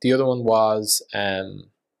 The other one was, well,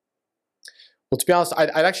 to be honest, I'd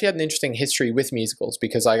actually had an interesting history with musicals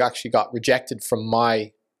because I actually got rejected from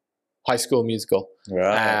my high school musical,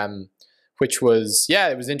 which was, yeah,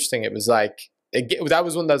 it was interesting. It was like, that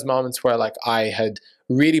was one of those moments where like I had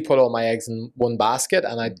really put all my eggs in one basket,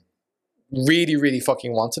 and I really, really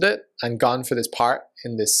fucking wanted it and gone for this part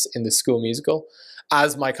in this school musical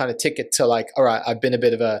as my kind of ticket to like, all right, I've been a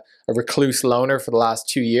bit of a recluse loner for the last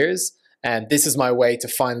 2 years, and this is my way to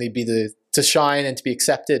finally to shine and to be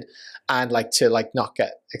accepted, and like to like not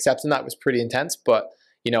get accepted. And that was pretty intense, but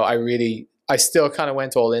you know, I still kind of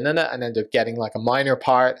went all in on it and ended up getting like a minor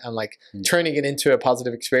part and like turning it into a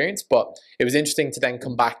positive experience. But it was interesting to then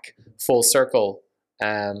come back full circle.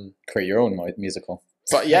 Create your own musical.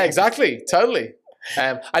 But yeah, exactly. Totally.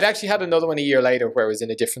 I'd actually had another one a year later where I was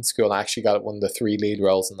in a different school, and I actually got one of the 3 lead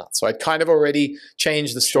roles in that. So I'd kind of already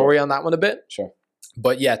changed the story on that one a bit. Sure.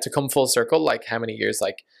 But yeah, to come full circle, like how many years?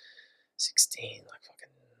 Like 16, like fucking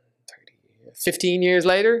 30, 15 years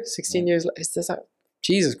later, 16 years later. Is this that?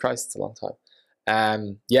 Jesus Christ, it's a long time.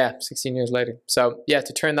 Yeah, 16 years later. So yeah,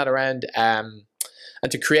 to turn that around and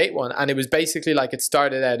to create one. And it was basically like, it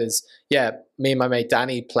started out as, yeah, me and my mate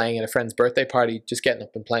Danny playing at a friend's birthday party, just getting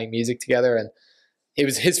up and playing music together. And it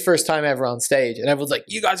was his first time ever on stage. And everyone's like,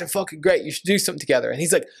 you guys are fucking great. You should do something together. And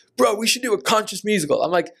he's like, bro, we should do a conscious musical.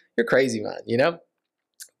 I'm like, you're crazy, man, you know?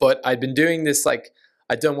 But I'd been doing this, like,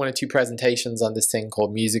 I'd done 1 or 2 presentations on this thing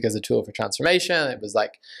called Music as a Tool for Transformation. It was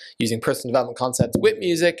like using personal development concepts with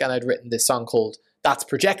music. And I'd written this song called That's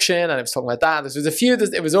Projection. And I was talking about that. There was a few,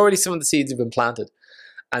 it was already some of the seeds had been planted.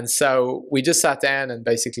 And so we just sat down and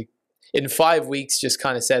basically in 5 weeks just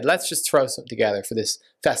kind of said, let's just throw something together for this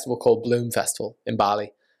festival called Bloom Festival in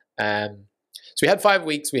Bali. So we had 5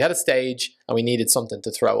 weeks, we had a stage, and we needed something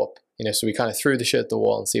to throw up. You know, so we kind of threw the shit at the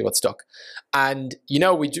wall and see what stuck. And, you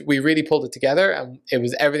know, we really pulled it together, and it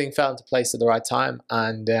was, everything fell into place at the right time.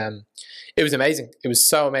 And it was amazing. It was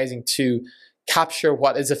so amazing to capture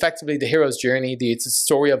what is effectively the hero's journey. It's a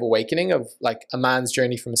story of awakening, of like a man's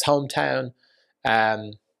journey from his hometown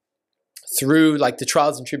through like the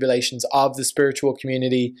trials and tribulations of the spiritual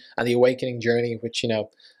community and the awakening journey, which, you know,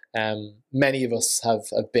 many of us have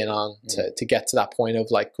been on to get to that point of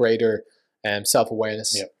like greater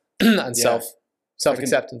self-awareness and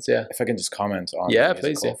self-acceptance. If I can just comment on the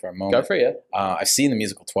musical please, for a moment. Go for it. I've seen the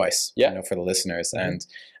musical twice, you know, for the listeners, and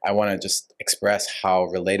I want to just express how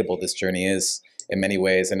relatable this journey is in many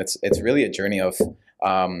ways. And it's really a journey of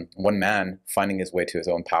one man finding his way to his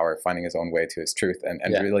own power, finding his own way to his truth, and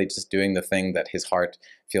really just doing the thing that his heart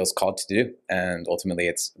feels called to do. And ultimately,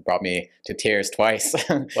 it's brought me to tears twice.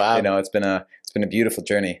 Wow. You know, it's been a beautiful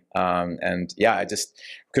journey. And yeah, I just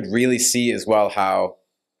could really see as well how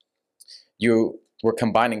you were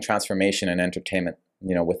combining transformation and entertainment,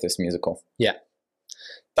 you know, with this musical. Yeah.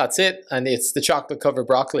 That's it. And it's the chocolate covered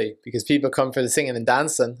broccoli, because people come for the singing and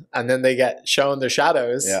dancing, and then they get shown their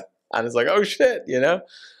shadows. Yeah. And it's like, oh shit, you know?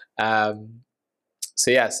 So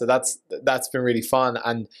yeah, so that's been really fun.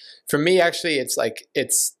 And for me, actually, it's like,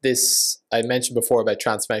 it's this, I mentioned before about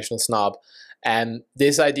transformational snob, and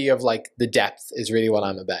this idea of like the depth is really what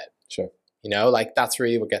I'm about. Sure. You know, like that's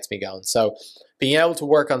really what gets me going. So being able to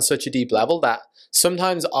work on such a deep level that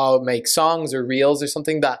sometimes I'll make songs or reels or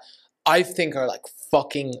something that I think are like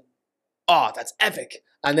fucking, oh, that's epic.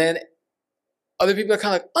 And then other people are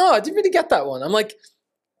kind of like, oh, I didn't really get that one. I'm like,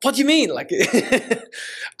 what do you mean? Like,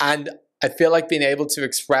 and I feel like being able to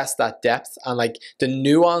express that depth and like the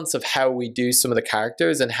nuance of how we do some of the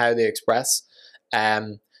characters and how they express,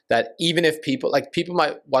 that even if people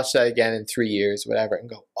might watch that again in 3 years, whatever, and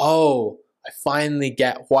go, oh, I finally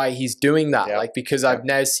get why he's doing that. Yeah. Like, because I've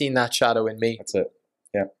now seen that shadow in me. That's it.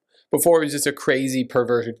 Yeah. Before it was just a crazy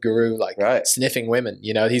perverted guru, like sniffing women.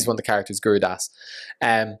 You know, he's one of the characters, Guru Das.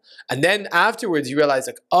 And then afterwards, you realize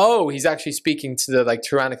like, oh, he's actually speaking to the like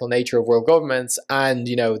tyrannical nature of world governments, and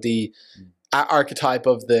you know the archetype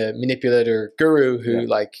of the manipulator guru who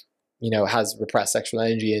like, you know, has repressed sexual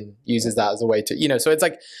energy and uses that as a way to, you know, so it's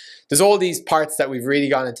like there's all these parts that we've really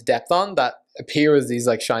gone into depth on that appear as these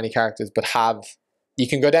like shiny characters, but you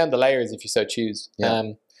can go down the layers if you so choose.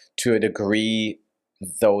 To a degree,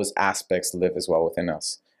 those aspects live as well within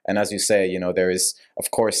us. And as you say, you know, there is,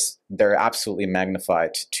 of course, they're absolutely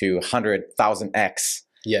magnified to 100,000x.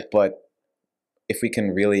 Yeah. But if we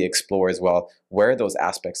can really explore as well, where are those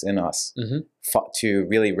aspects in us to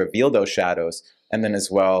really reveal those shadows, and then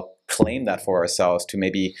as well claim that for ourselves, to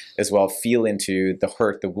maybe as well feel into the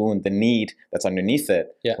hurt, the wound, the need that's underneath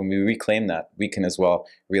it. Yeah. When we reclaim that, we can as well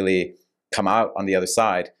really come out on the other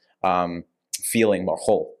side feeling more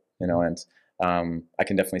whole, you know, and I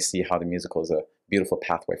can definitely see how the musical is a beautiful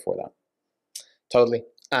pathway for that. Totally.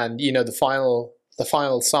 And, you know, the final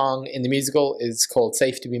song in the musical is called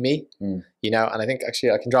Safe to Be Me, you know, and I think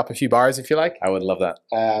actually I can drop a few bars if you like. I would love that.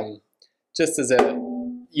 Just as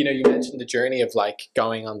you know, you mentioned the journey of like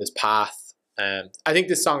going on this path. I think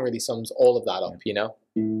this song really sums all of that up, you know?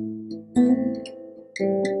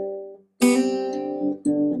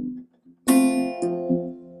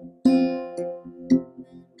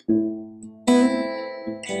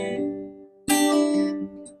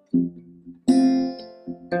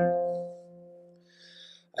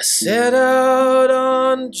 I set out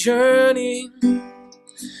on a journey,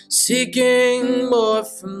 seeking more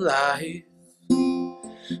from life,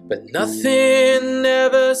 but nothing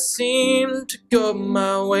ever seemed to go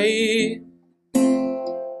my way.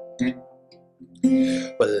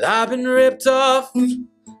 Well, I've been ripped off,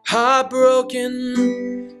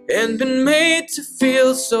 heartbroken, and been made to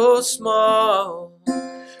feel so small.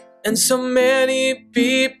 And so many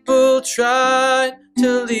people tried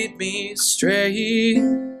to lead me astray,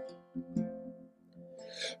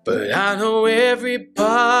 but I know every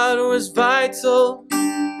part was vital,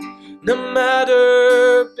 no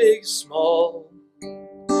matter big or small.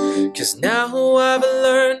 'Cause now I've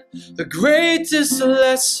learned the greatest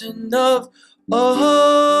lesson of all.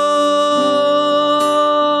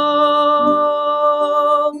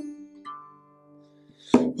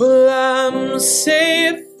 Well, I'm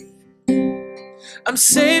safe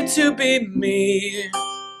to be me.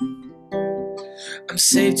 I'm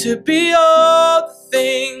safe to be all the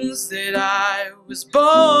things that I was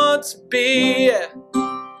born to be.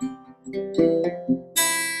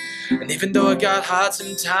 And even though it got hard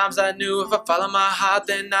sometimes, I knew if I followed my heart,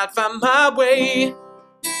 then I'd find my way.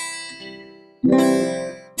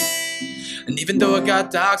 And even though it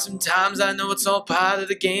got dark sometimes, I know it's all part of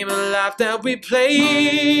the game of life that we play.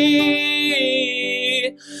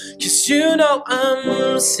 'Cause you know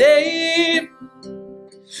I'm safe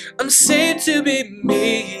to be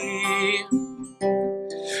me.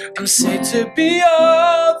 I'm safe to be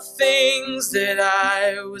all the things that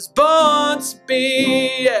I was born to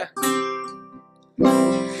be.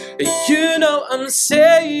 You know I'm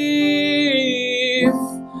safe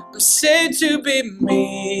to be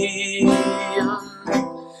me.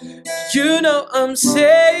 You know I'm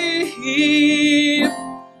safe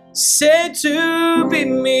to be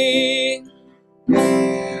me.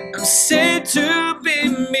 I'm safe to be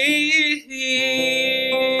me.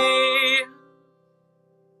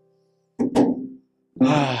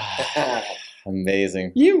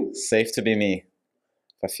 Amazing. You. Safe to be me.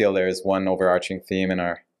 I feel there is one overarching theme in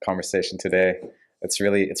our conversation today. It's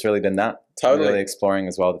really been that. Totally. Really exploring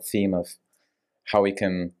as well the theme of how we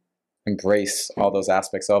can embrace all those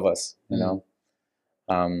aspects of us, you know?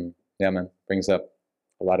 Yeah, man, brings up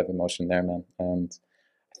a lot of emotion there, man. And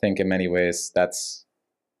I think in many ways that's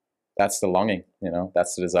the longing, you know?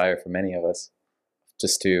 That's the desire for many of us,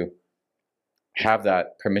 just to have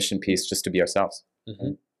that permission piece just to be ourselves.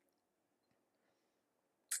 Mm-hmm.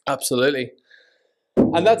 Absolutely.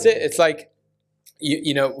 And that's it. It's like,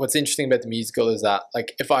 you know, what's interesting about the musical is that,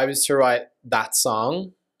 like, if I was to write that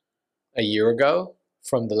song a year ago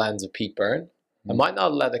from the lens of Pete Byrne, I might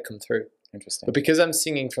not let it come through. Interesting. But because I'm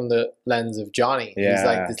singing from the lens of Johnny, who's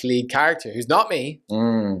like this lead character, who's not me,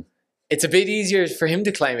 it's a bit easier for him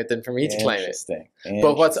to claim it than for me to claim it.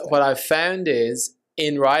 But what I've found is,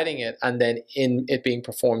 in writing it and then in it being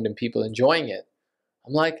performed and people enjoying it,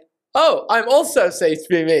 I'm like, oh, I'm also safe to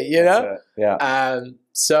be me, you know?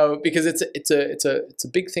 So because it's a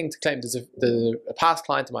big thing to claim. There's a past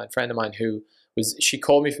client of mine, friend of mine, she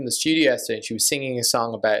called me from the studio yesterday, and she was singing a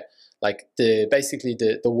song about like the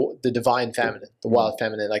divine feminine, the wild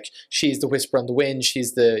feminine. Like, she's the whisper on the wind.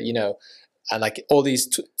 She's the, you know, and like all these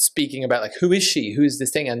speaking about like, who is she? Who is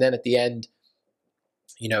this thing? And then at the end,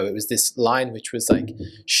 you know, it was this line which was like,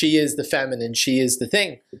 she is the feminine, she is the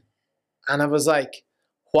thing. And I was like,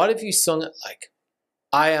 what if you sung it like,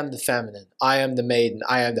 I am the feminine, I am the maiden,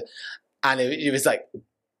 I am the, and it was like,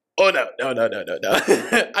 oh no,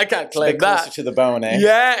 I can't claim that. Closer to the bone, eh?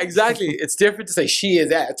 Yeah, exactly. It's different to say she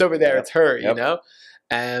is it. It's over there. It's her. Yep. You know,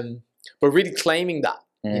 but really claiming that,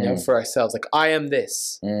 you know, for ourselves. Like, I am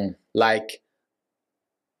this. Like,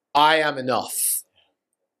 I am enough.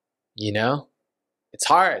 You know, it's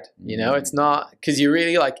hard. You know, it's not, because you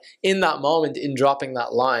really like in that moment, in dropping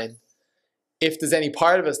that line, if there's any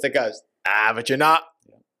part of us that goes, but you're not.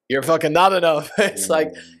 You're fucking not enough. It's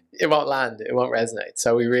like, it won't land. It won't resonate.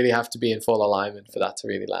 So we really have to be in full alignment for that to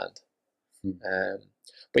really land.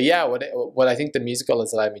 But yeah, what I think the musical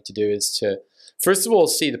has allowed me to do is to, first of all,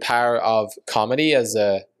 see the power of comedy as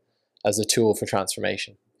a tool for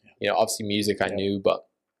transformation. You know, obviously music I knew, but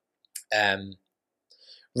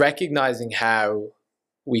recognizing how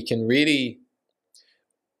we can really,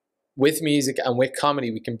 with music and with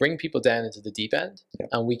comedy, we can bring people down into the deep end,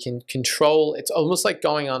 and we can control. It's almost like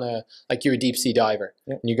going on like you're a deep sea diver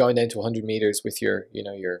and you're going down to 100 meters with your, you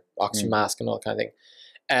know, your oxygen mask and all that kind of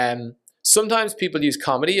thing. Sometimes people use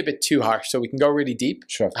comedy a bit too harsh, so we can go really deep.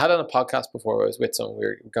 Sure. I had on a podcast before where I was with someone, we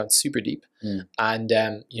were going super deep, and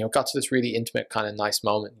you know, got to this really intimate kind of nice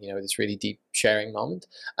moment, you know, this really deep sharing moment,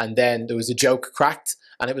 and then there was a joke cracked,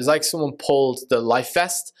 and it was like someone pulled the life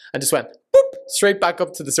vest and just went boop straight back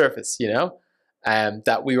up to the surface, you know,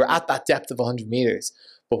 that we were at that depth of 100 meters.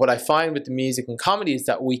 But what I find with the music and comedy is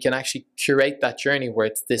that we can actually curate that journey where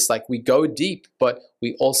it's this, like, we go deep, but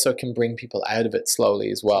we also can bring people out of it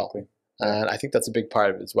slowly as well. Exactly. And I think that's a big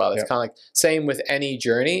part of it as well. It's kind of like, same with any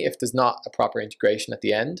journey, if there's not a proper integration at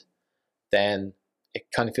the end, then it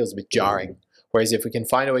kind of feels a bit jarring. Whereas if we can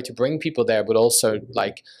find a way to bring people there, but also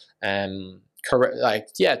like, to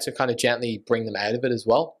kind of gently bring them out of it as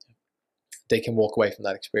well, they can walk away from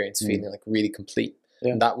that experience feeling like really complete.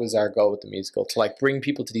 Yeah. And that was our goal with the musical, to like bring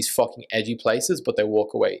people to these fucking edgy places, but they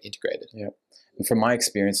walk away integrated. Yeah. And from my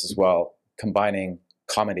experience as well, combining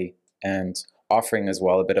comedy and offering as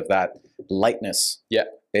well a bit of that lightness. Yeah.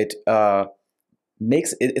 It's as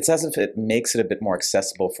if it makes it a bit more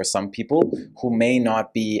accessible for some people who may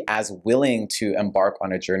not be as willing to embark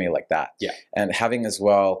on a journey like that. Yeah. And having as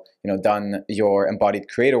well, you know, done your embodied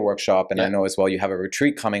creator workshop, and I know as well you have a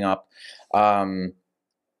retreat coming up.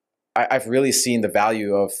 I've really seen the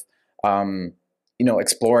value of, you know,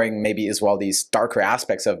 exploring maybe as well these darker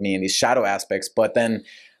aspects of me and these shadow aspects, but then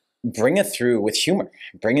bring it through with humor,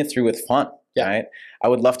 bring it through with fun. Yeah. Right. I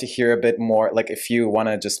would love to hear a bit more, like if you want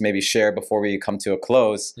to just maybe share before we come to a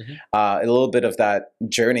close, a little bit of that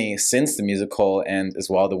journey since the musical and as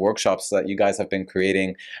well the workshops that you guys have been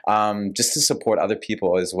creating, just to support other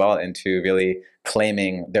people as well into really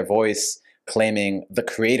claiming their voice, claiming the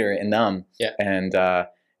creator in them. Yeah. And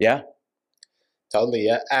totally.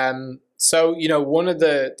 Yeah. So, you know, one of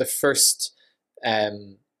the first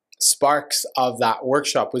sparks of that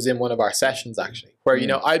workshop was in one of our sessions, actually, where, you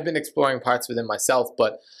know, I'd been exploring parts within myself,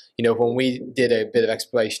 but, you know, when we did a bit of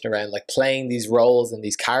exploration around like playing these roles and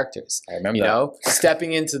these characters, I remember, you know,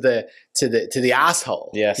 stepping into the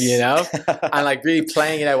asshole, yes, you know, and like really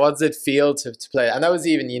playing it out. What does it feel to play it? And that was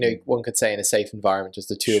even, you know, one could say in a safe environment, just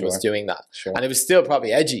the two of us doing that. Sure. And it was still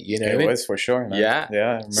probably edgy, you know. It was for sure, man. Yeah. Yeah.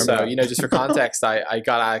 I remember so, that. You know, just for context, I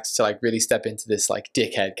got asked to like really step into this like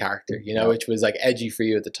dickhead character, you know, which was like edgy for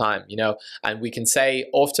you at the time, you know. And we can say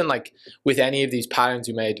often, like with any of these patterns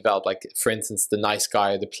we may develop, like for instance, the nice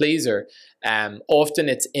guy or the pleaser, often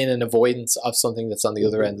it's in an avoidance of something that's on the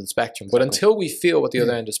other end of the spectrum. But until we feel what the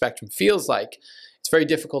other end of the spectrum feels like, it's very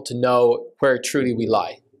difficult to know where truly we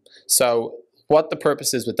lie. So what the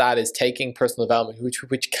purpose is with that is taking personal development,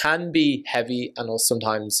 which can be heavy and also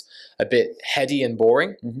sometimes a bit heady and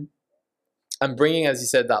boring, and bringing, as you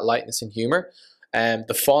said, that lightness and humor,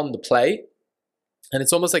 the fun, the play. And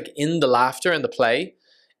it's almost like in the laughter and the play,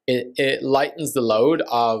 it lightens the load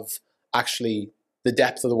of actually the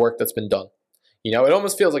depth of the work that's been done. You know, it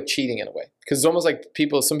almost feels like cheating in a way, because it's almost like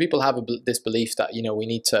some people have this belief that, you know, we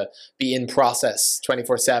need to be in process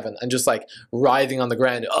 24/7 and just like writhing on the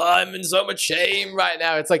ground. Oh, I'm in so much shame right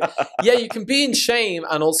now. It's like, yeah, you can be in shame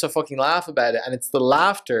and also fucking laugh about it. And it's the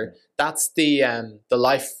laughter, that's the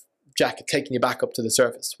life jacket taking you back up to the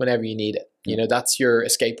surface whenever you need it. You know, that's your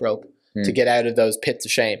escape rope to get out of those pits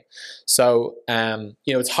of shame. So,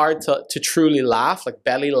 you know, it's hard to truly laugh, like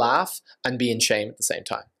belly laugh, and be in shame at the same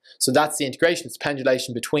time. So that's the integration. It's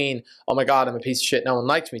pendulation between, oh my God, I'm a piece of shit, no one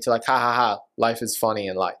likes me, to like, ha ha ha, life is funny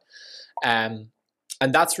and light.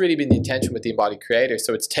 And that's really been the intention with the embodied creator.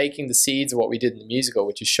 So it's taking the seeds of what we did in the musical,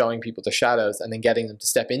 which is showing people the shadows, and then getting them to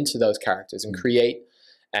step into those characters and create,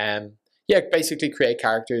 basically create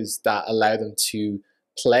characters that allow them to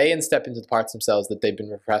play and step into the parts themselves that they've been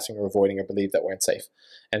repressing or avoiding or believed that weren't safe.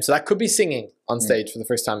 And so that could be singing on stage for the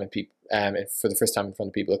first time in front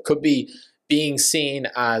of people. It could be being seen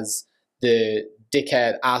as the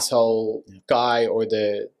dickhead, asshole guy, or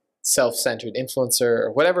the self-centered influencer,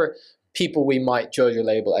 or whatever people we might judge or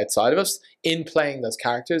label outside of us. In playing those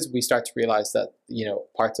characters, we start to realize that,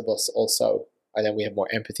 parts of us also, and then we have more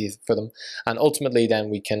empathy for them. And ultimately then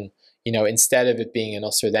we can, instead of it being an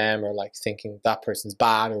us or them, or like thinking that person's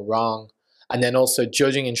bad or wrong, and then also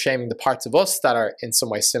judging and shaming the parts of us that are in some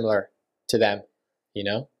way similar to them,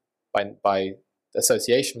 by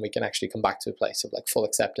association, we can actually come back to a place of like full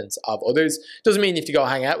acceptance of others. Doesn't mean you have to go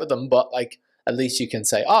hang out with them, but like, at least you can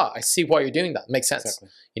say, I see why you're doing that. It makes sense.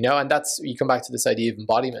 Exactly. And that's, you come back to this idea of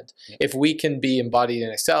embodiment. Yeah. If we can be embodied in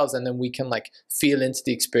ourselves, and then we can like feel into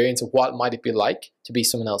the experience of what might it be like to be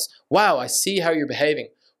someone else. Wow, I see how you're behaving.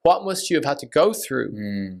 What must you have had to go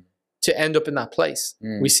through to end up in that place?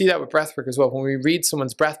 We see that with breathwork as well. When we read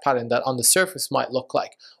someone's breath pattern that on the surface might look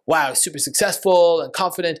like, wow, super successful and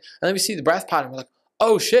confident. And then we see the breath pattern, we're like,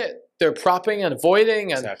 oh shit, they're propping and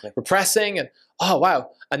avoiding and repressing, and oh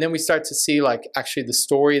wow. And then we start to see like actually the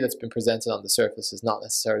story that's been presented on the surface is not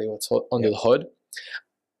necessarily what's under the hood.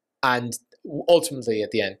 And ultimately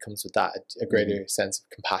at the end comes with that a greater sense of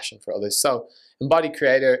compassion for others. So embodied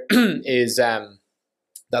creator is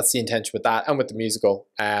that's the intention with that, and with the musical.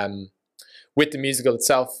 With the musical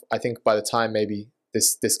itself, I think by the time maybe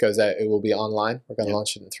this goes out, it will be online. We're going to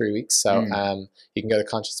launch it in 3 weeks. So you can go to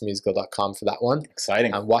consciousmusical.com for that one.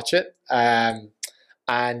 Exciting. And watch it.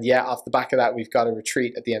 And yeah, off the back of that, we've got a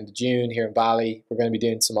retreat at the end of June here in Bali. We're going to be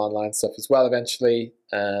doing some online stuff as well eventually.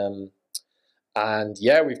 And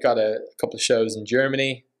yeah, we've got a couple of shows in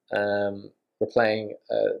Germany. We're playing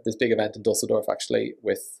this big event in Dusseldorf actually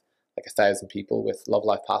with like 1,000 people with Love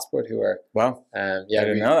Life Passport who are... Wow. I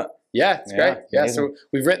didn't know that. Yeah, it's great. Yeah, so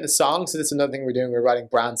we've written the songs. So this is another thing we're doing. We're writing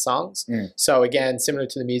brand songs. So again, similar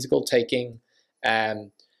to the musical, taking...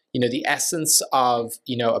 the essence of,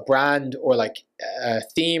 a brand or like a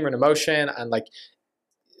theme or an emotion, and like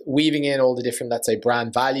weaving in all the different, let's say,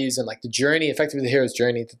 brand values and like the journey, effectively the hero's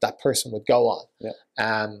journey that person would go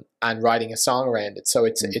on, and writing a song around it. So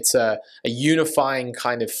it's a unifying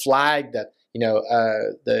kind of flag that,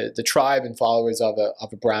 the tribe and followers of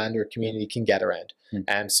a brand or a community can get around.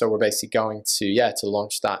 And so we're basically going to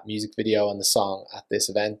launch that music video and the song at this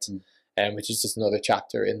event, which is just another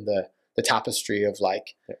chapter in the tapestry of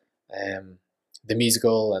like the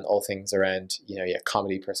musical and all things around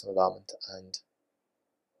comedy, personal development, and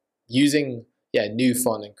using new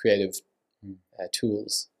fun and creative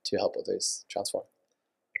tools to help others transform.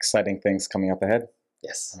 Exciting things coming up ahead.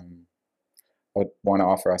 Yes. I would want to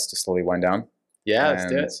offer us to slowly wind down. Yeah, let's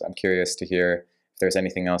do it. I'm curious to hear if there's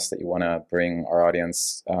anything else that you want to bring our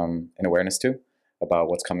audience an awareness to about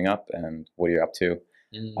what's coming up and what you're up to.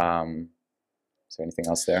 Is there anything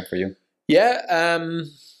else there for you? Yeah,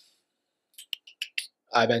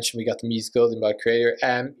 I mentioned we got the musical, the embodied creator.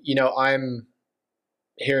 I'm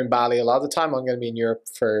here in Bali a lot of the time. I'm going to be in Europe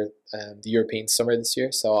for the European summer this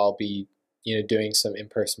year, so I'll be doing some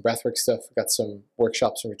in-person breathwork stuff. I've got some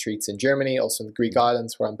workshops and retreats in Germany, also in the Greek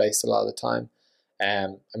islands where I'm based a lot of the time.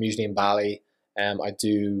 I'm usually in Bali. I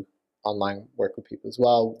do online work with people as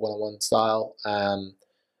well, one-on-one style.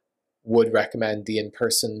 Would recommend the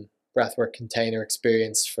in-person breathwork container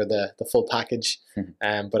experience for the full package.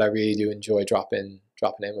 But I really do enjoy dropping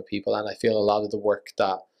in with people, and I feel a lot of the work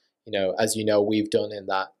that as we've done in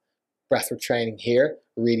that breathwork training here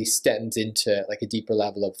really stems into like a deeper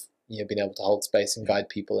level of being able to hold space and guide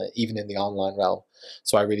people even in the online realm.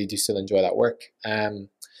 So I really do still enjoy that work.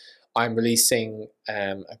 I'm releasing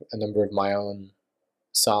a number of my own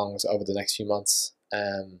songs over the next few months.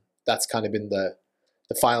 That's kind of been the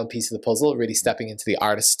final piece of the puzzle, really stepping into the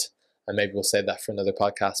artist. And maybe we'll save that for another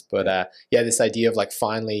podcast. But this idea of like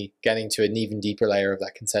finally getting to an even deeper layer of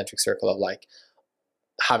that concentric circle of like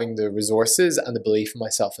having the resources and the belief in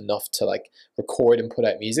myself enough to like record and put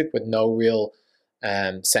out music with no real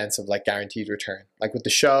sense of like guaranteed return. Like with the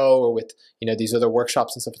show or with these other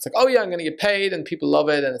workshops and stuff, it's like, oh yeah, I'm gonna get paid and people love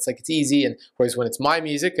it and it's like it's easy. And whereas when it's my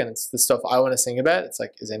music and it's the stuff I want to sing about, it's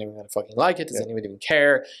like, is anyone gonna fucking like it? Does anyone even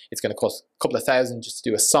care? It's gonna cost a couple of $1,000 just to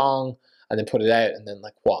do a song and then put it out, and then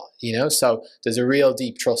like what, so there's a real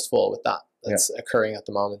deep trust fall with that's occurring at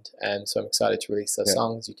the moment. And so I'm excited to release those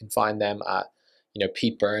songs. You can find them at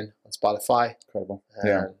Pete Byrne on Spotify. Incredible.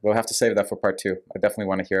 We'll have to save that for part 2. I definitely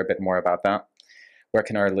want to hear a bit more about that. where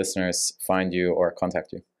can our listeners find you or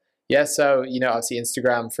contact you? Yeah, so, obviously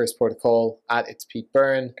Instagram, first protocol, at It's Pete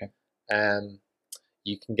Byrne. Okay.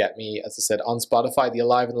 You can get me, as I said, on Spotify, the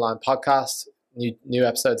Alive and Line podcast, new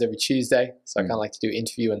episodes every Tuesday. So I kind of like to do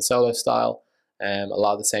interview and solo style. A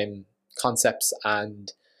lot of the same concepts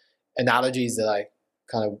and analogies that I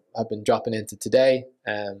kind of have been dropping into today.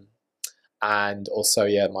 And also,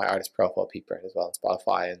 my artist profile, Pete Byrne, as well on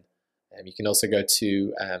Spotify. And you can also go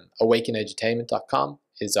to awakenedutainment.com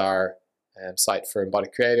is our site for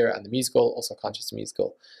Embodied Creator and the musical, also Conscious the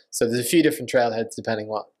Musical. So there's a few different trailheads depending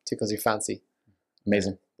what tickles your fancy.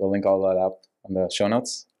 Amazing. We'll link all that up on the show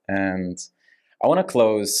notes. And I want to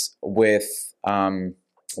close with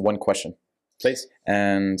one question. Please.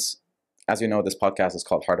 And as you know, this podcast is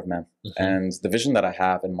called Heart of Man. Mm-hmm. And the vision that I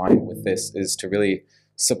have in mind with this is to really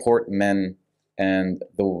support men and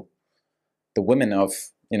the women of,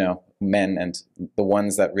 men, and the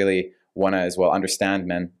ones that really want to as well understand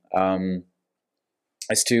men,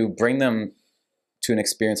 is to bring them to an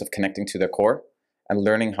experience of connecting to their core and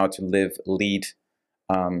learning how to live, lead,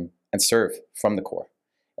 and serve from the core.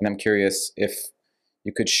 And I'm curious if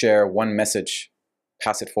you could share one message,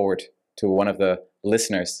 pass it forward to one of the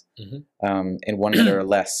listeners, mm-hmm. In 1 minute or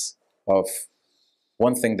less, of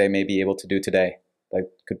one thing they may be able to do today that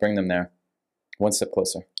could bring them there one step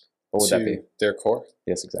closer. What would that be? Their core?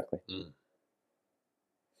 Yes, exactly. Mm.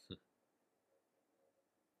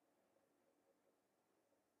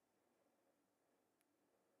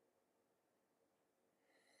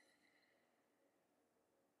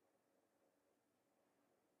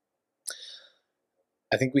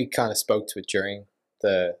 I think we kind of spoke to it during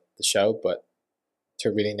the show, but to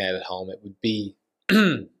really nail it home, it would be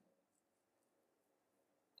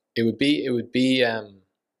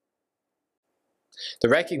the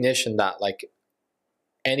recognition that, like,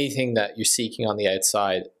 anything that you're seeking on the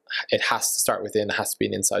outside, it has to start within. It has to be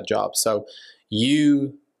an inside job. So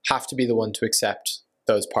you have to be the one to accept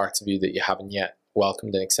those parts of you that you haven't yet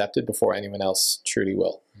welcomed and accepted before anyone else truly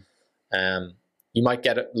will. You might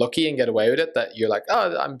get lucky and get away with it, that you're like,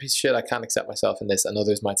 oh, I'm a piece of shit, I can't accept myself in this. And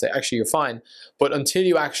others might say, actually, you're fine. But until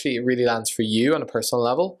it really lands for you on a personal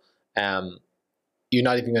level, you're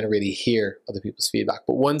not even going to really hear other people's feedback.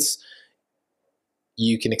 But once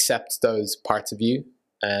you can accept those parts of you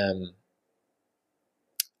and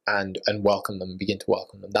welcome them, begin to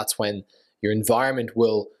welcome them, that's when your environment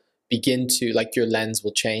will begin to, like, your lens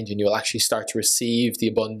will change, and you'll actually start to receive the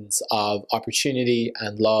abundance of opportunity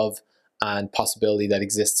and love and possibility that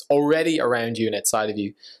exists already around you and outside of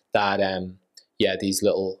you, that these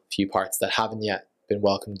little few parts that haven't yet been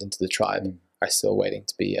welcomed into the tribe are still waiting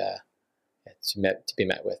to be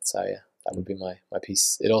met with. So that would be my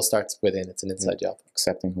piece. It all starts within. It's an inside job.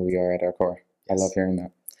 Accepting who we are at our core. Yes. I love hearing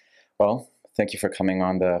that. Well, thank you for coming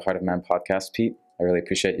on the Heart of Man podcast, Pete. I really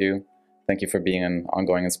appreciate you. Thank you for being an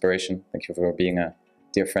ongoing inspiration. Thank you for being a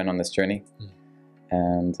dear friend on this journey.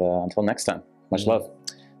 And until next time, much love.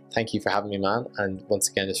 Thank you for having me, man. And once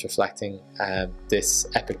again, just reflecting this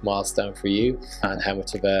epic milestone for you and how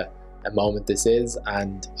much of a moment this is.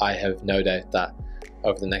 And I have no doubt that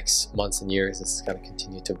over the next months and years, this is going to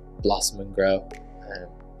continue to blossom and grow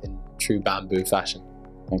in true bamboo fashion.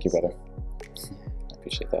 Thank you, brother. I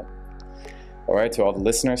appreciate that. All right, to all the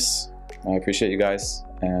listeners, I appreciate you guys.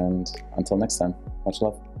 And until next time, much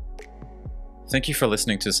love. Thank you for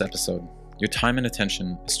listening to this episode. Your time and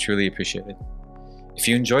attention is truly appreciated. If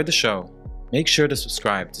you enjoyed the show, make sure to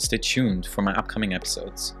subscribe to stay tuned for my upcoming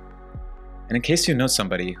episodes. And in case you know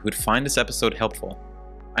somebody who would find this episode helpful,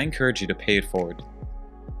 I encourage you to pay it forward.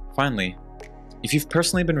 Finally, if you've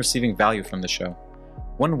personally been receiving value from the show,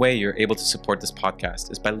 one way you're able to support this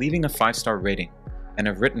podcast is by leaving a 5-star rating and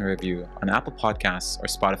a written review on Apple Podcasts or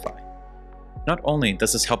Spotify. Not only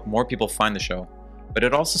does this help more people find the show, but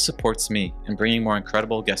it also supports me in bringing more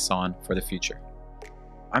incredible guests on for the future.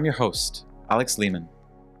 I'm your host, Alex Lehman,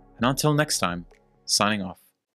 and until next time, signing off.